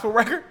that a gospel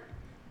record?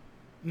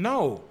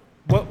 No.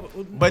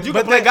 But you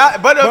can play you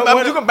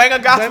can bang a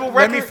gospel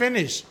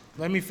record.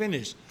 Let me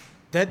finish.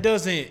 That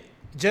doesn't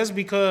just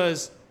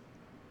because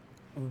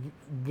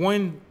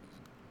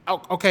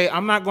okay,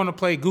 I'm not gonna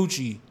play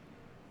Gucci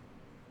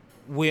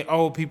with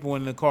old people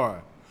in the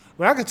car,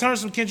 but I could turn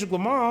some Kendrick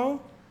Lamar on.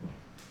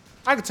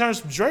 I could turn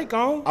some Drake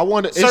on. I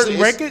wonder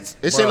certain records.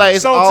 It seems like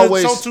it's so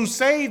always to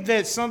say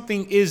that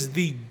something is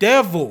the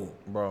devil,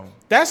 bro.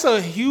 That's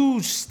a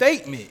huge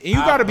statement, and you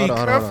got to be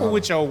careful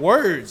with your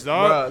words,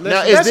 dog.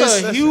 Now, That's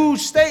a huge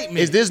statement.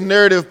 Is this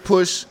narrative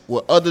push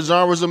with other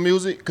genres of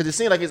music? Because it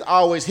seems like it's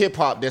always hip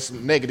hop that's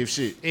some negative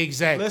shit.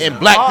 Exactly. And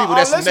black people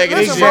that's some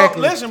negative shit.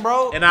 Exactly. Listen,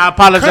 bro. And I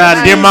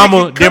apologize. Dear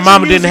mama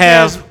didn't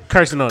have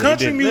cursing on it.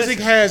 Country music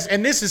has,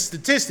 and this is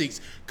statistics.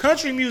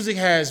 Country music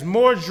has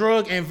more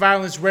drug and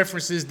violence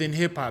references than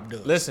hip hop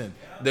does. Listen,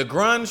 the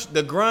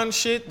grunge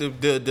shit, the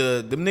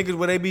niggas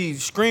where they be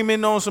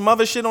screaming on some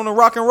other shit on the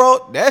rock and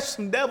roll, that's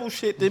some devil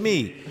shit to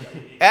me.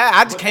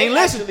 I just can't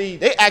listen.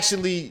 They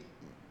actually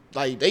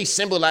like they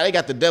symbolize. They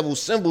got the devil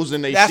symbols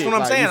in their shit. That's what I'm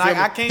like, saying. you feel me?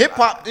 I can't. Hip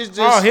hop is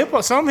just. hip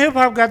hop. Some hip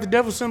hop got the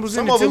devil symbols in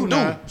Some it of too. them do.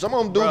 Nah. Some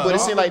of them do, but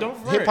it seems like don't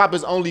front. hip hop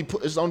is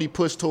only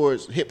pushed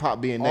towards hip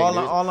hop being All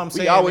negative. I'm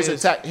saying we always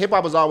is- attack. Hip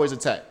hop is always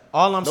attacked.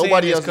 All I'm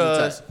Nobody saying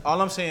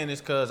else is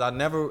because I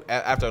never,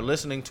 after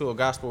listening to a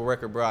gospel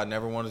record, bro, I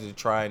never wanted to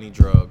try any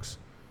drugs.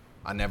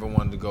 I never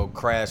wanted to go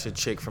crash a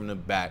chick from the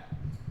back.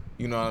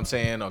 You know what I'm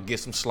saying? Or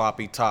get some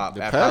sloppy top.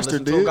 The after I pastor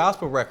listened to a did.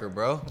 gospel record,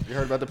 bro. You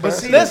heard about the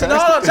pastor? Listen,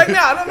 hold on, check me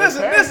out. No,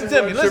 listen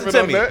to me. wasn't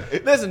tripping on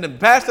that. Listen,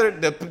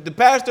 the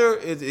pastor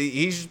is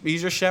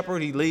he's your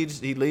shepherd. He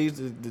leads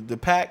the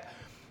pack,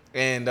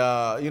 and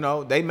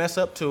they mess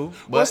up too.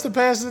 But What's the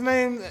pastor's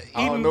name?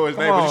 I don't know his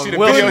name, Come but you on, see the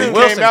Wilson, video he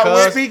Wilson, came out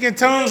cuz. with. Speaking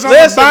tongues on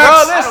listen, the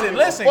box. bro,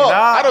 listen, Fuck, dog.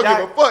 I don't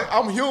give a fuck.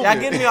 I'm human. Y'all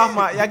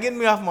getting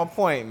me off my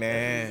point,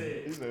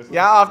 man. Y'all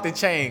off the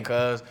chain,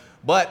 cuz.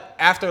 But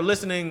after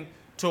listening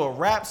to a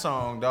rap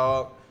song,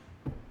 dog,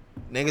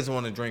 niggas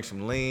want to drink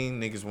some lean,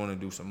 niggas want to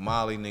do some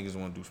Molly, niggas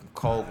want to do some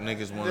coke,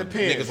 niggas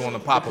want to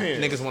pop a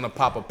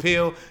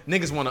pill,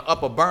 niggas want to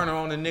up a burner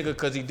on a nigga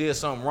because he did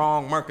something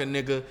wrong, murk a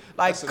nigga.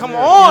 Like, come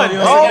on,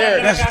 bro.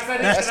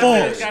 That's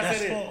false.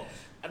 That's false.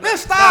 Man,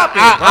 stop it,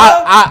 bro.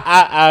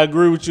 I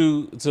agree with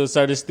you to a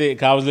certain extent.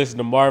 'Cause I was listening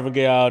to Marvin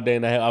Gaye all day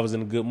and I was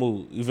in a good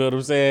mood. You feel what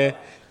I'm saying?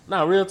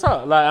 Nah, real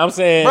talk. Like I'm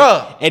saying,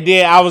 Bruh. And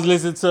then I was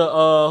listening to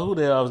who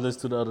the hell I was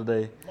listening to the other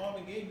day?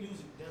 Marvin Gaye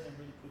music doesn't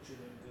really put you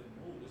in a good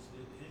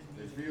mood.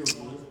 His music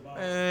is about.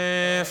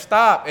 Man,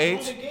 stop, H.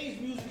 Marvin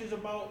Gaye's music is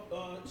about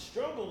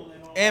struggle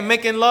and all. And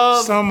making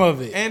love Some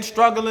of it. and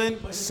struggling,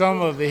 Some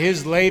of it.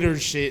 His later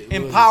shit. Was,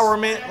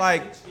 empowerment,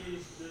 like. Is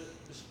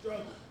the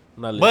struggle.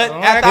 Not But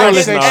listening. after I I get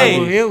get,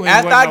 sexual healing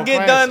after wasn't I no get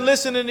classic. done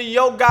listening to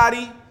Yo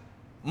Gotti,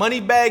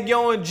 Moneybag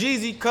Yo and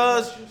Jeezy,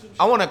 cuz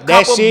I want to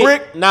That cop a shit-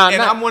 brick nah, and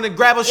nah. I want to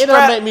grab a It don't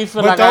strap. make me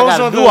feel like I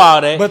gotta do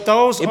all that. But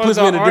those it are puts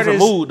the me in a different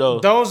artists- mood though.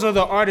 Those are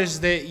the artists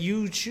that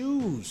you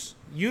choose.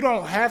 You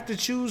don't have to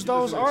choose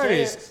those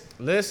artists.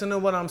 Listen to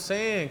what I'm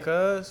saying,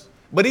 cuz.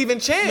 But even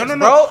Chance, No, bro.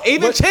 no.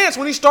 Even But- Chance,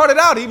 when he started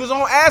out, he was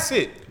on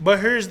acid. But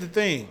here's the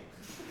thing.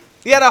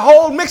 He had a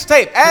whole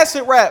mixtape,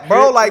 acid rap,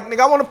 bro. Like, nigga,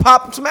 I want to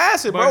pop some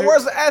acid, But bro. here-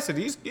 Where's the acid?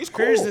 He's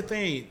cool. Here's the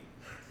thing.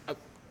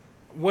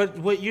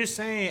 What you're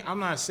saying, I'm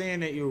not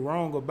saying that you're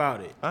wrong about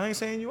it. I ain't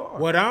saying you are.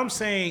 What I'm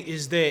saying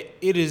is that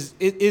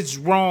it's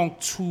wrong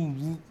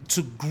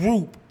to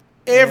group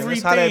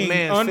everything That's how that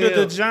man under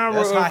feel. the genre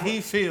That's of how he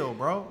feel,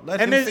 bro.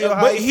 Let and him it's- feel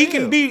how but he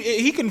can feel.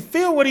 he can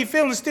feel what he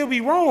feel and still be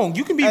wrong.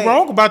 You can be Hey.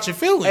 wrong about your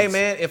feelings. Hey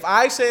man, if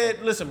I said,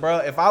 listen, bro,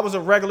 if I was a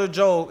regular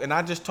Joe and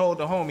I just told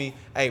the homie,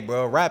 hey,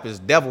 bro, rap is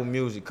devil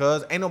music,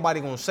 cuz ain't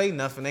nobody gonna say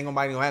nothing, ain't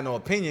nobody gonna have no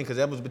opinion, cause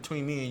that was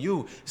between me and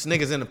you. This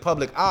nigga's in the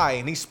public eye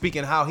and he's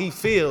speaking how he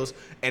feels,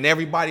 and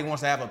everybody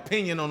wants to have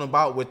opinion on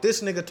about what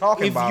this nigga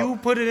talking If about. you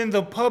put it in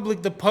the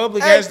public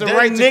Hey, has the the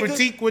right to nigga-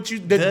 critique what you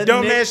the the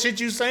dumbass nigga- shit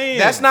you saying.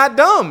 That's not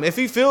dumb. If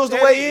he feels the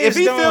That way, is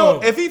dumb.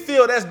 if he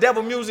feel that's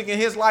devil music in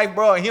his life,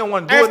 bro, and he don't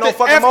want to do it no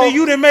fucking after more.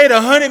 you done made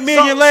 100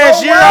 million So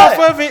last year what?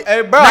 off of it.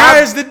 Hey, bro, now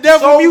it's the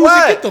devil so music.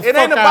 what? Get the It fuck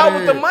ain't out about of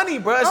with here. the money,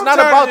 bro. It's I'm not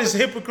tired about of this the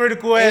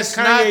hypocritical ass It's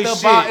not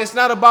Kanye about. shit. It's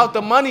not about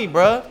the money,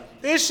 bro.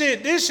 This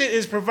shit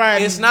is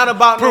providing. It's not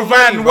about no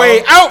providing money, bro.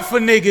 way out for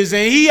niggas,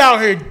 and he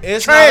out here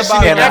It's not trashing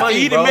about it the after money,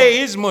 he done bro. made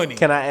his money.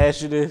 Can I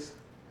ask you this?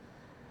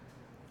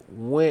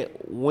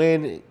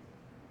 When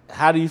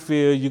how do you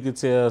feel you can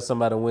tell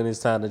somebody when it's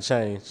time to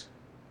change?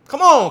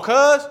 Come on,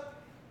 cuz.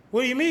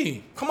 What do you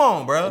mean? Come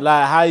on, bro.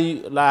 Like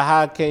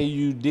how can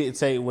you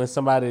dictate when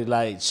somebody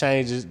like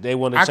changes they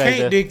want to I change?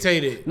 can't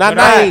dictate it. Not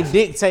but I- ain't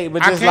dictate,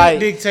 but I just can't like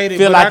dictate it,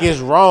 feel but like I- it's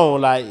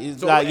wrong. Like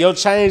it's like your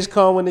change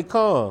come when it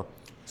come.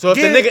 So if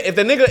Get-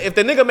 the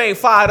nigga made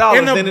 $5,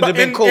 in then it'd have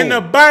been the, cool. in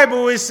the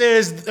Bible, it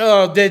says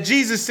that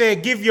Jesus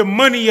said, "Give your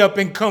money up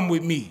and come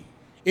with me."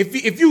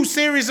 If you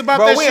serious about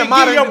Bro, that we shit, in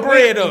modern get your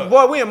bread up.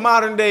 Boy, we in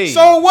modern days.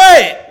 So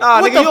what?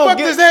 Nah, what nigga, the you don't fuck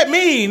get- does that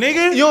mean,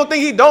 nigga? You don't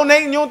think he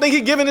donating? You don't think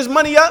he giving his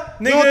money up?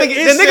 You don't think it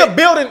the nigga said-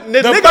 building? The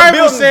nigga Bible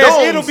building says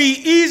domes. it'll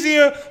be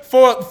easier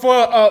for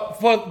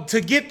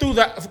to get through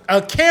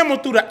a camel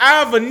through the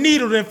eye of a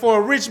needle than for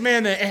a rich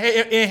man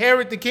to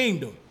inherit the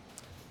kingdom.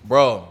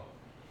 Bro.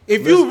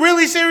 If you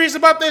really serious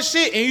about that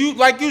shit and you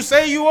like you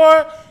say you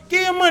are,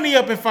 get your money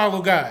up and follow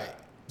God.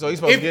 So he's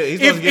supposed to get. He's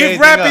supposed to If get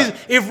rap anything up.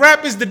 if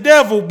rap is the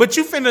devil, but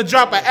you finna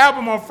drop an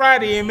album on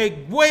Friday and make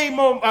way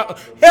more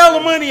hell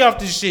of money off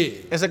this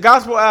shit, It's a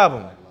gospel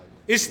album.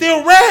 it's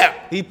still rap.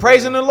 He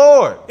praising the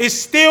Lord. It's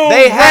still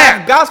They rap.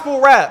 have gospel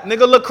rap.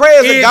 Nigga,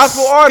 Lecrae is a It's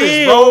gospel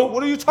artist, bro. still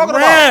What are you talking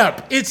about?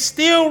 rap. It's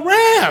still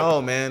rap.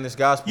 Oh man, it's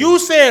gospel. You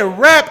said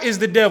rap is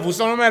the devil,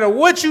 so no matter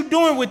what you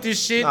doing with this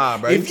shit, Nah,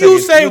 bro, if you you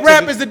took it- say you took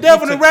rap it- is the you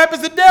devil, then took- rap is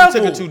the You devil.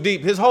 took it too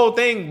deep. His whole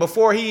thing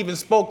before he even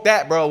spoke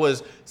that, bro,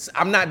 was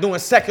I'm not doing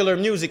secular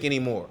music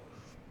anymore.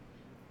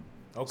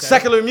 Okay.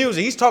 Secular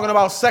music. He's talking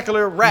about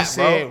secular He rap,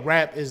 said bro.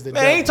 rap is the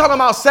Man, devil. he ain't talking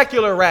about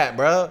secular rap,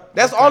 bro.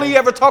 That's all he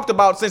ever talked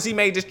about since he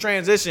made this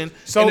transition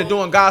So- into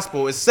doing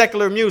gospel. Is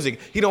secular music.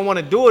 He don't want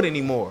to do it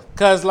anymore.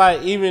 Cause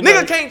like even Nigga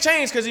though- can't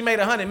change because he made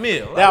 100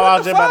 mil. Like, That's what I what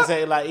was the just about to fuck?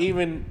 say. Like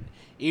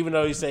even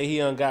though he say he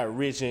done got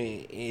rich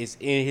and is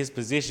in his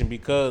position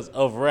because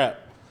of rap.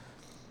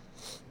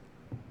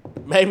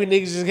 Maybe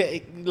niggas just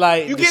get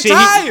like You the get shit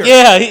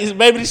tired.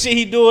 maybe the shit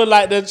he doing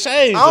like the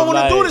change. I don't want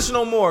like, to do this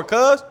no more,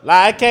 cuz.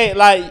 Like I can't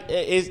like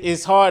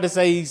it's hard to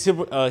say he's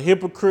a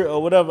hypocrite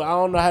or whatever. I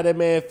don't know how that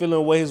man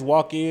feeling what his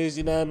walk is.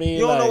 You know what I mean?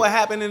 You don't know Like, what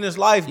happened in his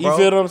life, bro. You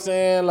feel what I'm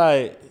saying?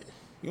 Like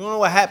You don't know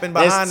what happened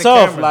behind that's the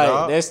tough. camera, Like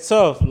dog. that's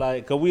tough.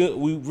 Like cause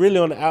we really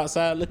on the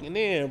outside looking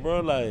in,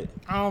 bro. Like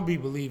I don't be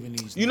believing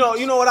these. You know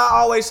what I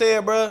always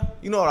said, bro?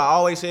 You know what I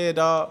always said,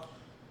 dog?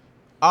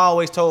 I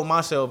always told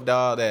myself,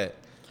 dog, that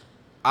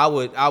I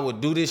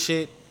would do this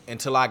shit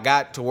until I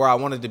got to where I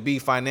wanted to be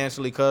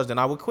financially, cuz then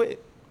I would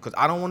quit. Cause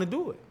I don't want to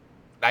do it.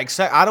 Like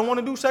I don't want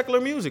to do secular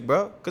music,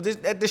 bro. Cause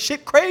this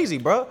shit crazy,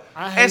 bro.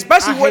 I hate, And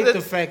especially I with hate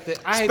the fact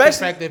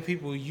that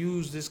people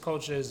use this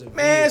culture as a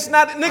Man, it's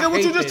not, nigga, I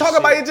what you hate just that talking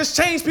about, shit. it just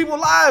changed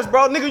people's lives,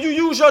 bro. Nigga, you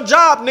use your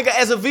job, nigga,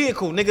 as a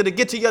vehicle, nigga, to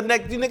get to your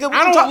next, nigga. What I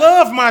you don't talk-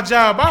 love my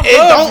job. I It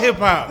love don't- hip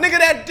hop. Nigga,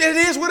 that it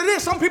is what it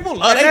is. Some people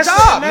love And their that's,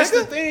 job, that's nigga.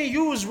 the thing.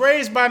 You was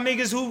raised by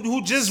niggas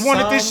who just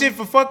wanted this Some- shit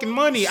for fucking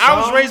money. I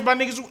was some- raised by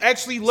niggas who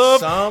actually loved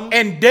some-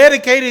 and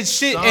dedicated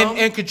shit some-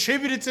 and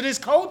contributed to this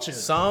culture.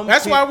 Some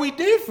That's peop- why we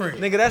different.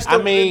 Nigga, that's the, I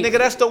mean, nigga,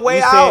 that's the way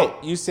you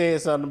out. You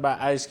said something about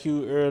Ice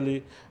Cube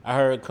earlier. I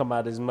heard it come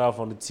out his mouth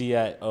on the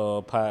T.I.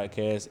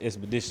 Podcast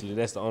expeditionally.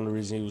 That's the only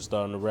reason he was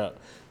starting to rap.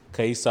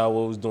 Cause he saw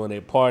what was doing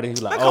at party. He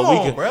was like, Man, come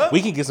on, we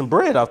bruh. can get some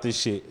bread off this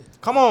shit.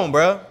 Come on,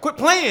 bro. Quit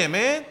playing,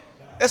 man.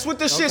 That's what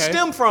this shit Okay.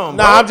 stem from,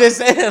 Nah, bro. I'm just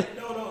saying.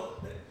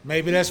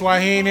 Maybe that's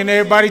why he ain't in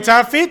everybody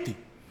top 50.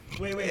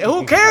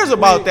 Who cares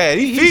about that?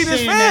 He He's feeding his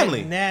saying that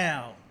family.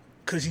 now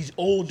because he's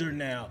older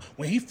now.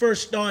 When he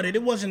first started,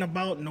 it wasn't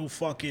about no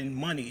fucking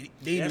money.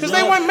 Because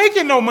they weren't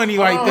making no money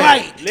like that.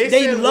 Right. Listen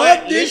They to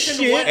loved what- this listen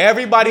to shit. what-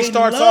 Everybody They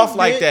starts loved off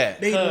like it.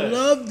 that. They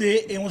loved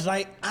it and was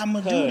like, I'm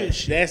going to do this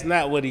shit. That's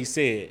not what he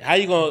said. How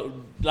you gonna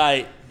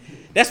like?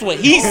 That's what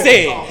he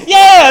said.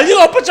 Yeah, you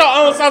gonna put your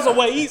own sauce on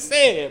what he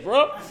said,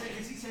 bro.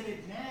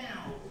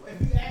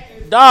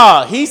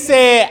 Dog, he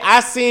said,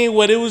 I seen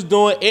what it was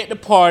doing at the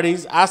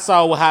parties. I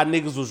saw how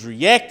niggas was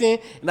reacting,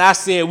 and I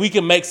said we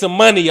can make some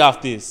money off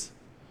this.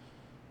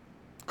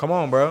 Come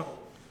on, bro.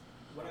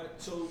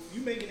 So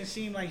you making it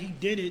seem like he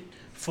did it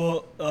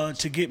for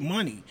to get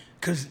money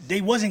because they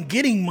wasn't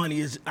getting money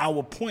is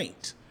our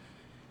point.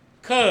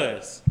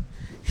 Cause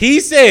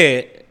he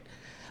said,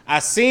 I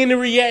seen the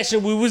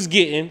reaction we was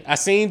getting. I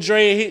seen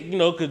Dre hit, you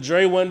know, cause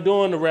Dre wasn't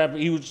doing the rap.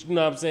 He was, you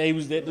know what I'm saying? He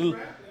was at the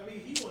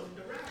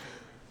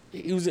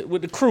he was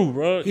with the crew,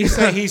 bro. He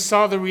said he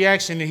saw the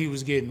reaction that he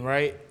was getting,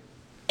 right?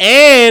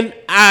 And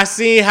I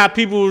seen how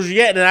people was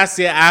reacting. I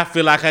said, I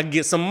feel like I can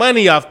get some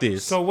money off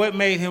this. So what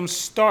made him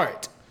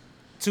start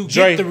to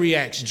Dre, get the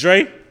reaction?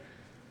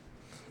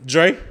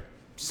 Dre.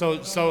 So you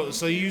What is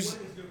the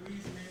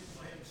reason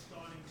for him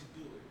starting to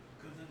do it?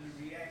 Because of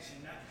the reaction.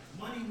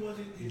 Money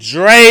wasn't his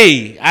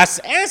Dre.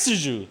 answered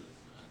you.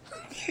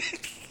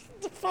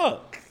 What the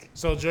fuck?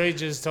 so Dre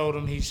just told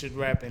him he should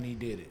rap and he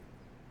did it.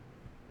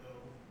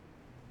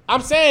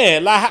 I'm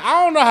saying, like,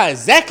 I don't know how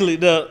exactly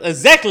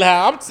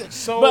how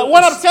So- but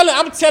what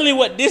I'm telling you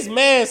what this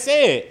man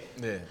said.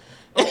 Yeah.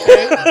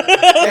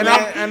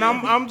 And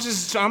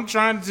I'm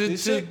trying to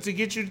shit-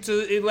 get you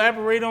to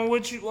elaborate on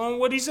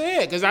what he said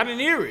because I didn't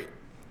hear it.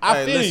 I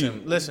Hey, feel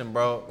listen, you. listen,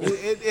 bro.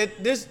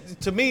 This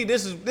to me,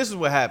 this is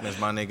what happens,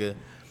 my nigga.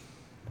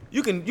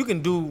 You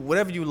can do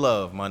whatever you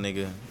love, my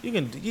nigga. You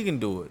can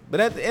do it.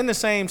 But in the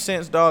same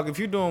sense, dog, if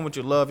you're doing what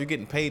you love, you're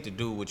getting paid to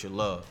do what you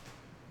love.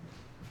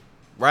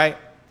 Right?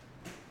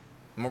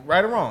 Am I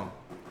right or wrong?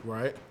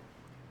 Right.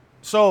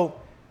 So,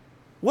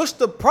 what's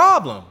the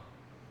problem?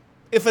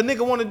 If a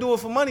nigga want to do it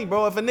for money,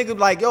 bro. If a nigga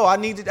like, yo, I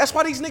need it. That's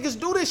why these niggas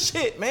do this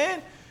shit,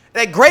 man.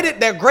 They're great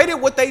at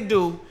what they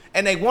do,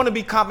 and they want to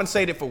be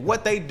compensated for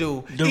what they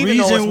do, The even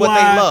though it's reason what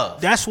why they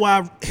love. that's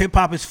why hip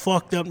hop is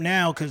fucked up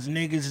now, because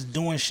niggas is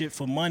doing shit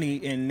for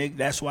money, and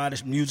that's why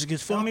this music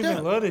is I don't fucked even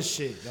up. love this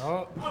shit,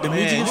 dog. The Man,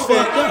 music is you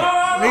fucked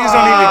up. Niggas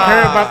don't even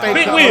care about their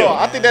Big car. Will.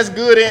 I think that's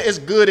good. It's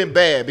good and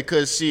bad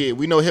because shit,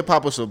 we know hip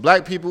hop is for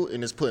black people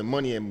and it's putting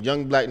money in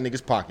young black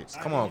niggas' pockets.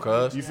 Come on,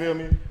 cuz. You feel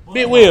me?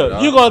 Big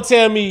Will, you gonna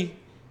tell me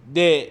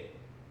that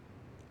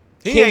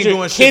He ain't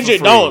doing shit Kendrick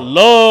for free. don't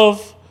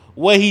love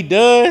what he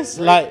does?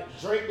 Like,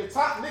 Drake, the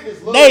top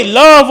niggas love. they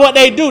love what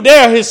they do.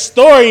 They're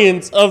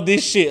historians of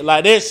this shit.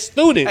 Like, they're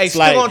students. Hey, still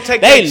like, gonna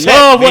take they that check,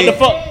 love what big. the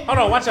fuck. Hold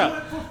on, watch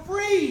out. For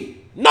free.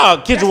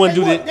 No, Kendrick wouldn't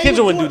do they this. would- they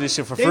Kendrick would wouldn't do do this it-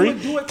 shit for they free.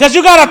 would do it- Cause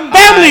you got a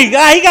family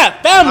guy. He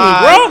got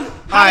family, bro.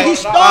 How did he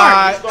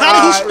start?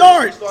 How did he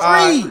start?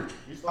 Free.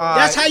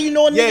 That's how you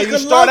know a nigga Yeah, you can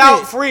start love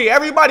out it. free.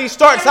 Everybody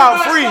starts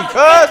out free,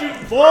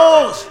 cuz.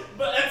 False.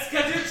 But that's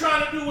because you're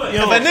trying to do what?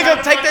 If a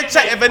nigga take that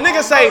check, if a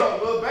nigga say,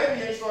 Lil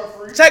Baby ain't start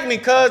free. check me,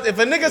 cuz. If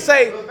a nigga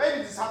say, Lil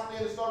Baby just hopped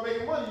in and started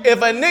making money. if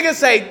a nigga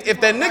say, if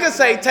the nigga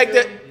say, take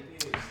the,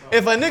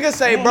 if a nigga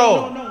say,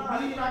 bro,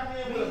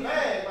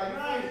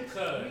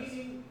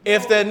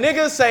 if the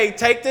nigga say,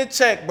 take the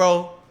check,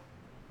 bro.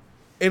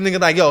 If nigga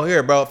like, yo,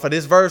 here, bro, for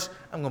this verse,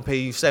 I'm gonna pay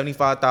you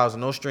 75,000,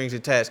 no strings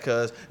attached,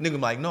 cuz. Nigga be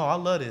like, no, I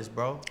love this,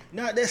 bro.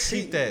 No, that's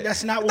Keep that.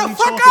 That's not Get what the we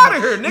fuck talking outta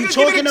about. here, nigga. We Give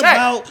me talking the check.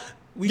 about.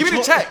 Give me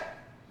the check.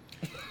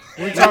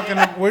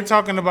 We're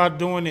talking about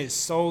doing it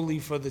solely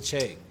for the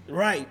check.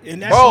 Right,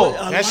 and that's Bro,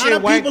 what a that lot shit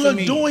of whack people to are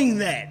me. doing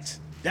that.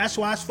 That's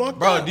why it's fucked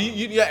Bro, up. do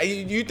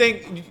you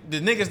think the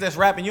niggas that's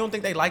rapping, you don't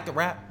think they like to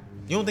rap?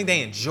 You don't think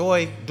they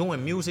enjoy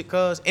doing music,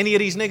 cuz? Any of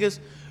these niggas?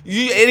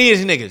 Any of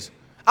these niggas?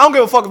 I don't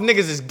give a fuck if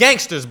niggas is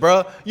gangsters,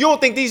 bro. You don't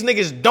think these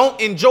niggas don't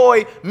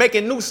enjoy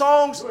making new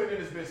songs? You ain't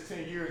in this bitch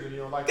 10 years and you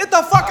don't like Get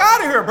the fuck out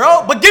of here,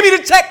 bro. But give me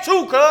the check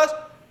too, cuz.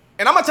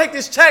 And I'm gonna take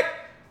this check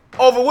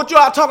over what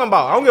y'all talking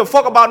about. I don't give a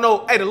fuck about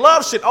no, hey, the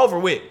love shit over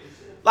with.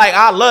 Like,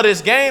 I love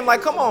this game.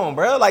 Like, come on,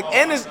 bro. Like,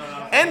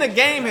 and the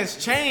game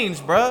has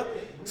changed, bro.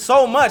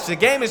 So much. The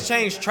game has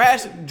changed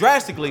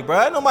drastically,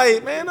 bro.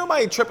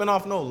 Nobody tripping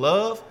off no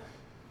love.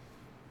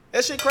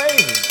 That shit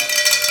crazy.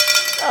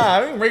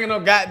 I ain't ringing no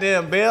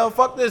goddamn bell.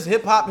 Fuck this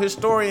hip hop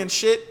historian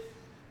shit.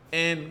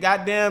 And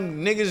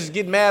goddamn niggas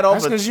get mad over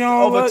That's because you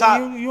don't over love,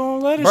 top. you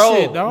don't love this Bro,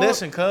 shit, dog.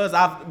 listen, cuz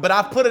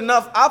I've put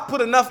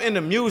enough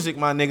into music,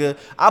 my nigga.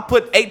 I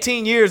put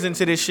 18 years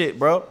into this shit,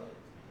 bro.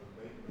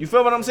 You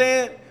feel what I'm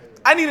saying?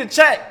 I need a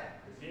check.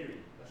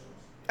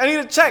 I need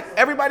a check.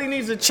 Everybody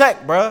needs a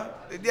check, bro.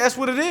 That's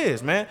what it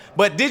is, man.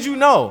 But did you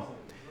know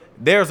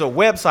there's a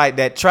website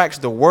that tracks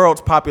the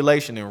world's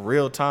population in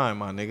real time,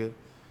 my nigga?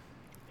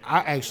 I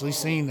actually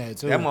seen that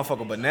too. That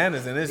motherfucker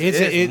bananas and it's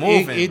it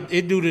moving.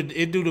 it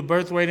do the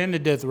birth rate and the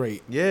death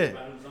rate. Yeah.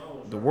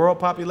 The world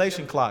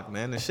population clock,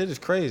 man. The shit is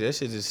crazy. That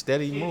shit is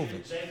steady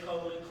moving.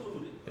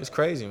 It's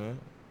crazy, man.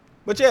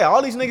 But yeah,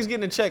 all these niggas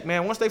getting a check,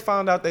 man. Once they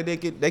found out that they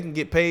can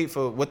get paid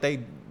for what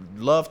they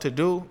love to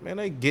do, man,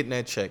 they getting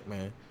that check,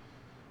 man.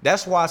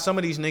 That's why some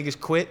of these niggas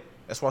quit.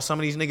 That's why some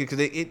of these niggas,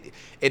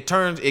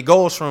 because it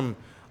goes from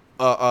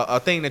a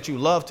thing that you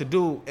love to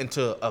do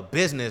into a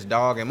business,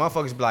 dog. And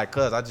motherfuckers be like,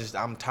 cuz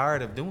I'm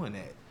tired of doing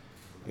that.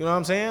 You know what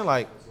I'm saying?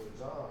 Like,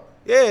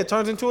 yeah, it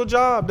turns into a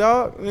job,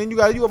 dog. And then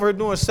you over here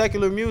doing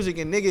secular music,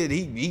 and nigga,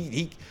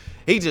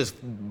 he just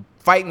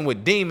fighting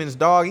with demons,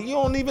 dog. You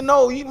don't even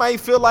know. You might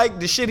feel like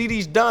the shit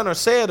he's done or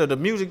said or the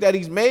music that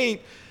he's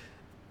made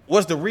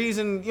was the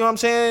reason, you know what I'm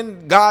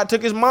saying, God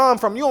took his mom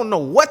from. You don't know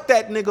what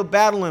that nigga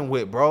battling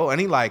with, bro.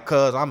 And he like,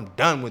 cuz I'm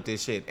done with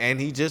this shit.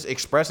 And he just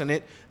expressing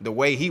it the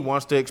way he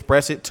wants to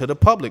express it to the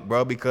public,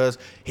 bro, because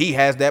he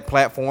has that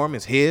platform.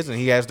 It's his, and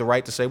he has the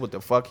right to say what the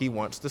fuck he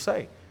wants to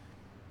say.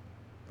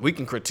 We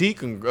can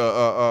critique and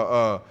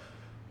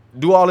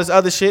do all this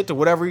other shit to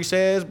whatever he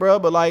says, bro.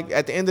 But like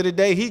at the end of the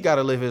day, he got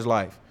to live his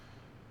life.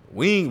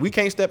 We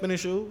can't step in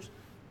his shoes.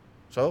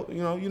 So,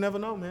 you know, you never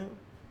know, man.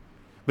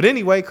 But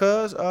anyway,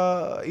 cuz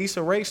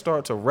Issa Rae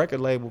starts a record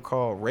label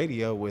called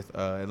Radio with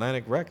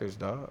Atlantic Records,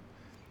 dog.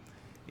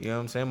 You know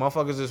what I'm saying?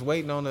 Motherfuckers just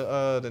waiting on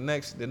the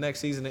next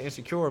season of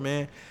Insecure,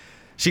 man.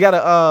 She got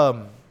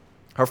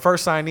her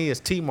first signee is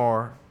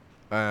T-Mar.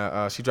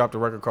 She dropped a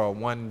record called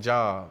One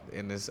Job,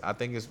 and I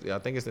think it's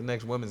the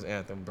next women's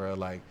anthem, bro.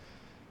 Like,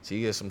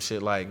 she is some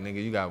shit like,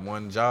 nigga, you got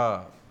one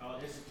job.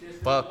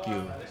 Fuck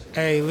you.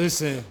 Hey,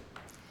 listen.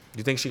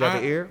 You think she got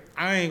the ear?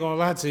 I ain't gonna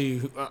lie to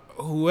you.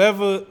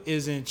 Whoever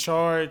is in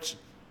charge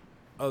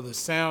of the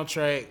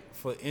soundtrack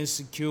for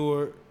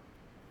Insecure,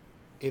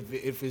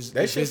 if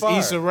it's fire.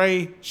 Issa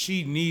Rae,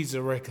 she needs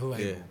a record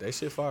label. Yeah, they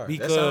shit fire.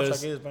 Because that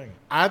soundtrack is banging.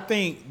 I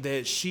think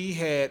that she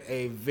had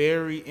a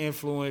very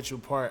influential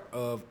part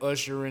of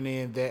ushering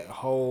in that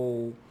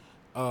whole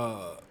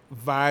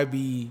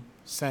vibey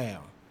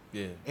sound.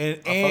 Yeah, And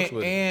I fucks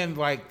with it. and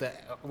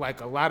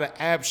like a lot of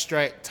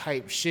abstract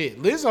type shit.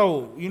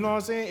 Lizzo, you know what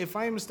I'm saying? If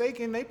I ain't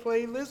mistaken, they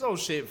played Lizzo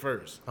shit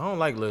first. I don't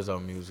like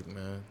Lizzo music,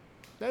 man.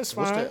 That's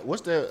fine.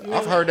 What's that?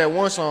 I've heard that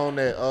one song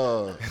that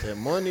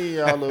money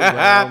all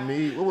around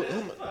me. Who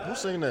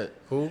sing that?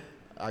 Who?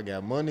 I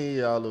got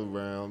money all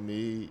around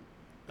me.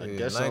 I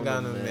guess I ain't got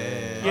I'm no the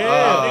man. Yeah.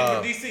 Nigga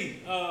from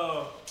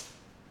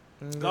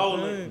DC.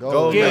 Golden.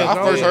 Gold. Yeah, I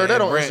first heard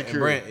that on Brent, Insecure.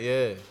 Brent,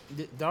 yeah.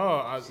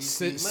 Dog,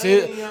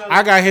 Man,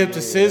 I got hip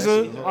to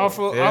Scissor off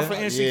of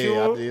Yeah. Insecure.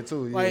 Yeah, I did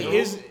too. Yeah. Like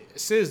it's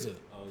Scissor.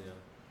 Oh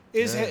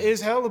yeah.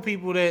 It's hella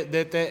people that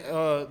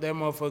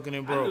motherfucking I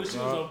knew broke. she was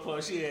dog. on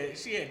point. She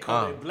had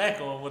Kodak Black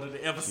on one of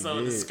the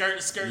episodes. The skirt. I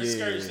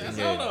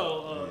said,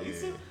 hold on,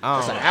 Issa.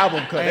 That's an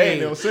album cut. They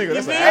ain't no single.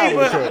 That's an Hey,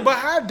 album cut. but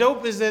how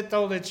dope is that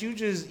though? That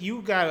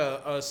you got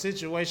a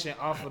situation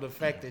off of the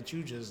fact that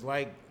you just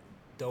like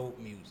dope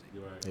music.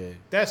 Yeah.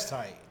 That's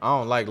tight. I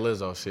don't like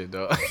Lizzo shit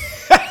though.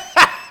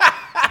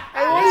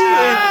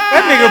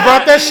 That nigga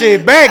brought that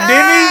shit back,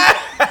 didn't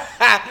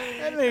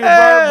he? That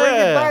nigga bring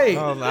it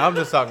back. I'm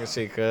just talking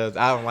shit, cuz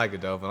I don't like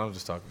it though, but I'm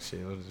just talking shit.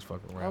 I'm just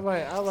fucking around.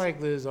 I like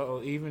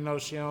Lizzo, even though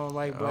she don't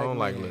like black I don't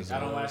like men. Lizzo. I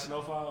don't watch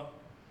Snowfall.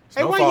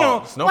 Hey, why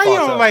Snowfall you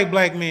don't tough. like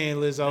black men,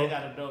 They Lizzo?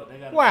 got a dope. They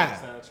got a Why?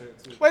 dope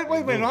soundtrack too. Wait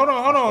a minute. Hold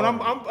on.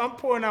 I'm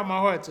pouring out my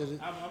heart to this.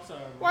 I'm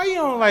sorry. Why you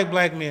don't like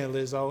black men,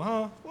 Lizzo?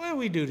 Huh? What did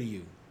we do to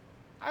you?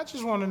 I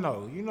just want to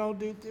know. You know,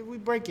 did we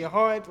break your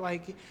heart?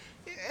 Like,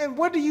 and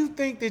what do you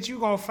think that you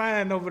gonna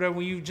find over there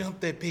when you jump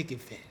that picket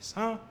fence?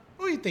 Huh?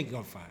 What do you think you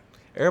gonna find?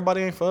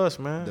 Everybody ain't for us,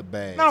 man. The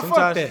bag. No,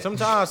 fuck that.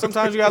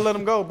 Sometimes you gotta let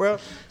them go, bro.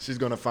 She's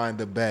gonna find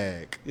the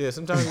bag. Yeah,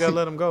 sometimes you gotta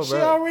let them go, She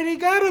bro. already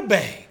got a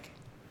bag.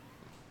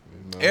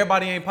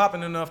 Everybody ain't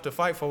popping enough to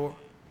fight for.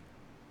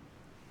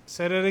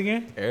 Say that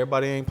again.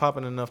 Everybody ain't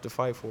popping enough to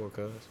fight for,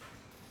 cuz.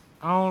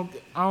 I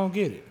don't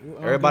get it. I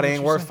don't Everybody get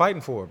ain't what worth you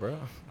fighting for, bro. saying.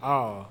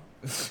 Oh.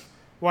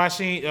 Why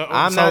she ain't?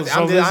 I'm not.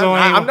 So I'm, Lizzo just,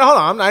 ain't- I'm, hold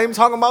on. I'm not even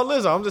talking about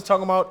Lizzo. I'm just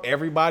talking about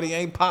everybody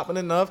ain't popping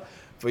enough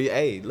for you.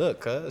 Hey, look,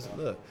 cuz,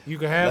 look. You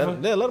can have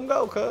her. Let them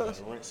go,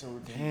 cuz.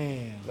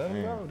 Damn. Let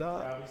them go,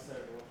 dog.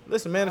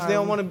 Listen, man. If they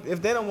don't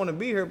want to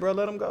be here, bro,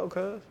 let them go,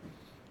 cuz.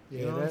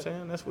 You know what I'm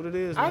saying? That's what it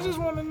is. I man. just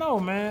want to know,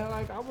 man.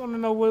 Like, I want to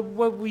know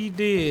what we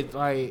did.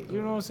 Like,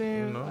 you know what I'm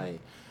saying? You know. Like,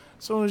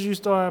 as soon as you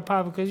started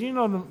popping, because you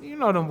know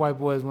them white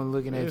boys when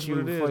looking It at is you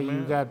what it is, before you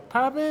man. got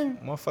popping.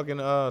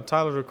 Motherfucking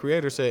Tyler the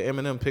Creator said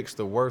Eminem picks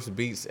the worst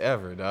beats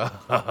ever, dog.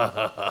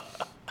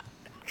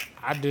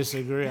 I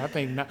disagree. I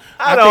think not.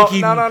 I think don't-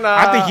 he. no.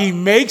 I think he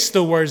makes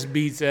the worst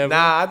beats ever.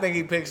 Nah, I think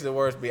he picks the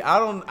worst beat.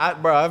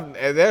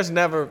 There's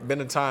never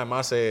been a time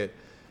I said,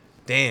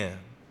 damn,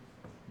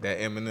 that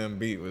Eminem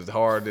beat was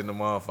hard than the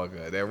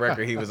motherfucker. That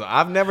record he was on.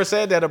 I've never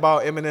said that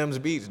about Eminem's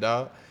beats,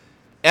 dog.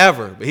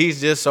 Ever. But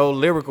he's just so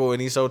lyrical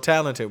and he's so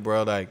talented,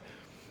 bro. Like,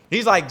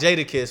 he's like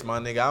Jadakiss, my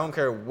nigga. I don't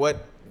care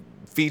what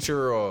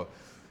feature or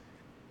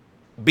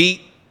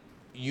beat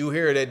you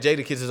hear that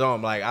Jadakiss is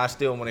on. Like, I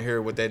still want to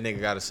hear what that nigga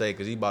got to say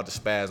because he about to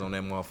spaz on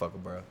that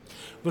motherfucker, bro.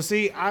 But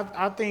see,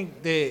 I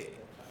think that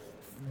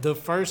the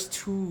first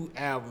two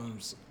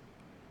albums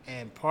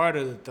and part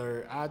of the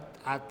third,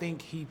 I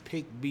think he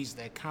picked beats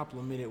that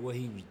complemented what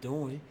he was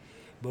doing.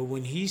 But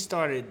when he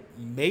started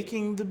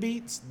making the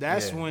beats,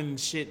 that's Yeah. when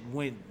shit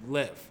went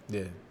left.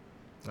 Yeah.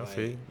 I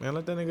feel you. Man,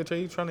 let that nigga tell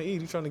you he's trying to eat.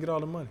 He's trying to get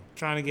all the money.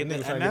 Trying to get That nigga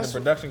that. trying And to get that's the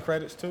production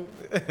credits, too.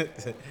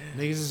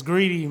 niggas is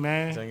greedy,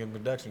 man. Trying to get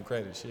production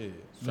credits, shit.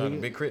 Trying to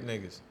Nigga. big crit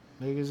niggas.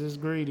 Niggas is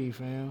greedy,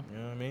 fam. You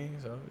know what I mean?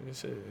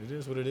 So, it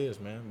is what it is,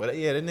 man. But,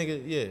 yeah, that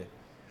nigga,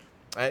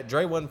 yeah.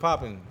 Dre wasn't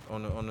popping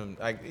on the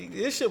like,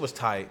 this shit was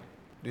tight.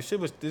 This shit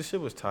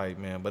was tight,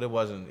 man. But it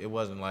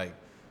wasn't like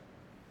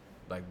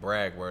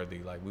brag worthy.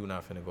 Like, we were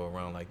not finna go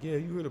around like, yeah,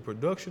 you hear the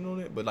production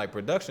on it? But, like,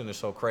 production is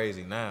so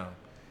crazy now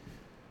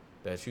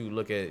that you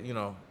look at, you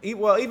know,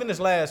 even this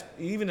last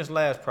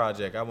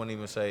project, I wouldn't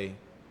even say,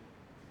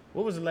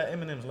 what was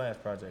Eminem's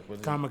last project? Was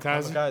it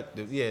Kamikaze?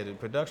 Yeah, the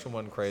production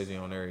wasn't crazy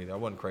on there either. I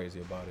wasn't crazy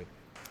about it.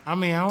 I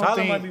mean, I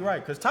Tyler might be right,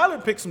 because Tyler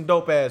picked some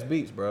dope ass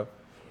beats, bro.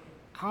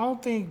 I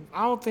don't think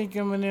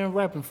Eminem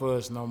rapping for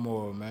us no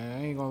more, man.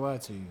 I ain't gonna lie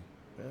to you.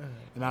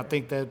 And I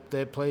think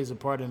that plays a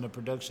part in the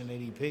production that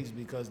he picks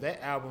because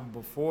that album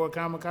before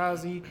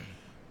Kamikaze,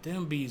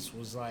 them beats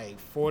was like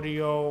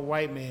 40-year-old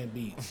white man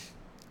beats.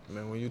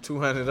 Man, when you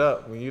 200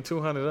 up,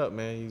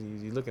 man,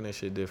 you looking at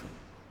shit different.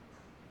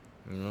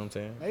 You know what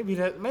I'm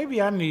saying?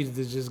 Maybe I needed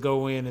to just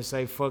go in and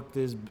say fuck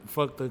this,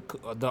 fuck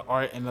the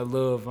art and the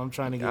love. I'm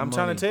trying to get money.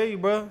 Trying to tell you,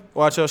 bro.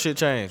 Watch your shit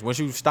change. Once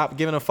you stop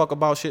giving a fuck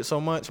about shit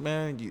so much,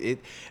 man, you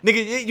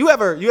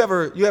ever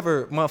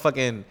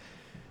motherfucking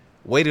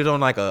waited on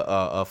like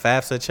a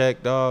FAFSA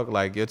check, dog?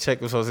 Like your check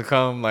was supposed to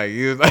come, like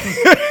you like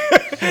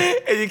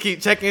and you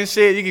keep checking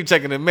shit, you keep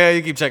checking the mail,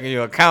 you keep checking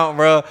your account,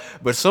 bro.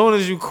 But as soon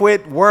as you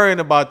quit worrying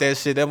about that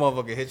shit, that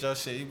motherfucker hit your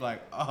shit. You be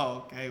like,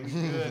 oh, okay, we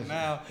good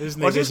now. This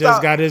Once nigga you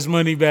just got his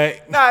money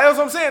back. Nah, that's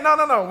what I'm saying.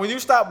 No. When you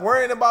stop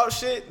worrying about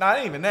shit,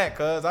 not even that,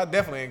 cuz I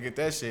definitely didn't get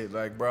that shit.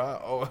 Like, bro,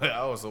 I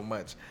owe so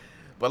much.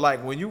 But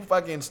like when you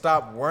fucking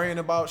stop worrying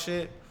about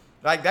shit,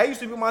 like that used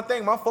to be my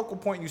thing. My focal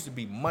point used to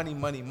be money,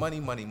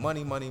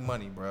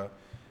 bro.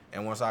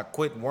 And once I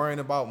quit worrying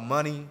about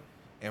money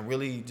and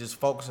really just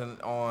focusing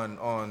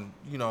on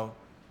you know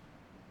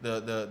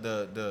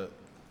the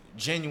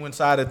genuine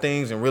side of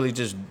things and really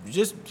just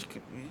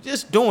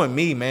doing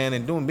me, man,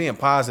 and being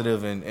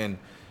positive and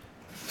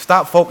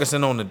stop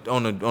focusing on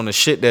the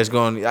shit that's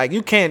going. Like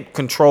you can't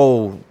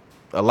control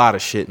a lot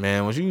of shit,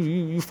 man. Once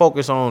you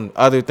focus on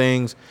other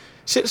things,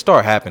 shit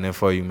start happening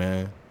for you,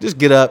 man. Just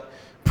get up,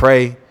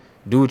 pray,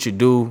 do what you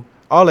do.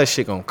 All that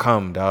shit gonna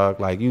come, dog.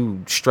 Like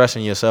you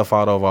stressing yourself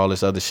out over all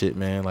this other shit,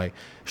 man. Like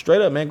straight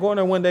up, man. Go in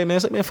there one day,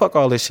 man. Say, man, fuck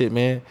all this shit,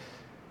 man.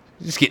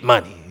 Just get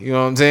money. You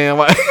know what I'm saying?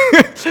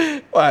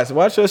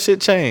 Watch your shit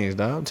change,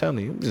 dog. I'm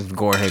telling you. I'm just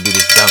going here and do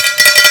this dumb.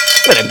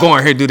 Better go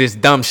in here and do this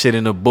dumb shit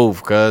in the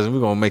booth, cuz we're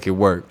gonna make it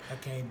work. I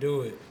can't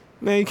do it.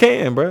 Man, you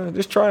can, bro.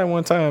 Just try it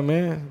one time,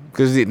 man.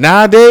 Because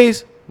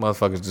nowadays,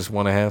 motherfuckers just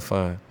want to have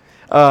fun.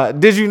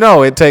 Did you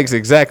know it takes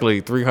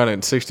exactly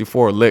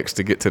 364 licks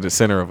to get to the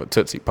center of a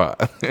Tootsie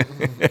Pop?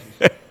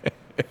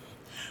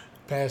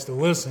 Pastor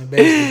Wilson,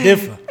 basically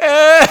different.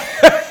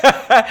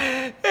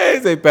 They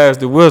say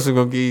Pastor Wilson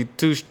gonna give you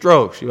 2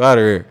 strokes. You out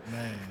of here.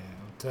 Man,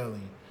 I'm telling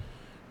you.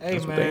 Hey,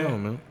 That's what they man.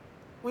 on, man.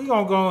 We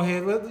gonna go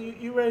ahead.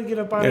 You ready to get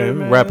up out of Yeah, here, we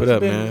man? wrap it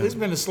up, man. It's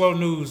been a slow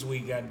news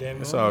week,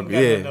 goddammit. It's We all ain't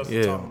good. got nothing else to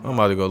Yeah. talk about. I'm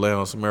about to go lay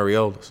on some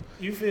Mariolas.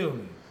 You feel me? You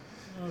know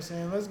what I'm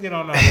saying? Let's get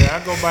on out there.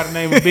 I go by the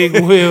name of Big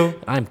Will.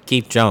 I'm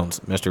Keith Jones,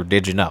 Mr.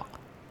 Did You Know?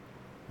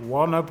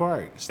 Walnut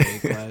Park. Stay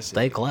classy.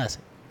 Stay classy.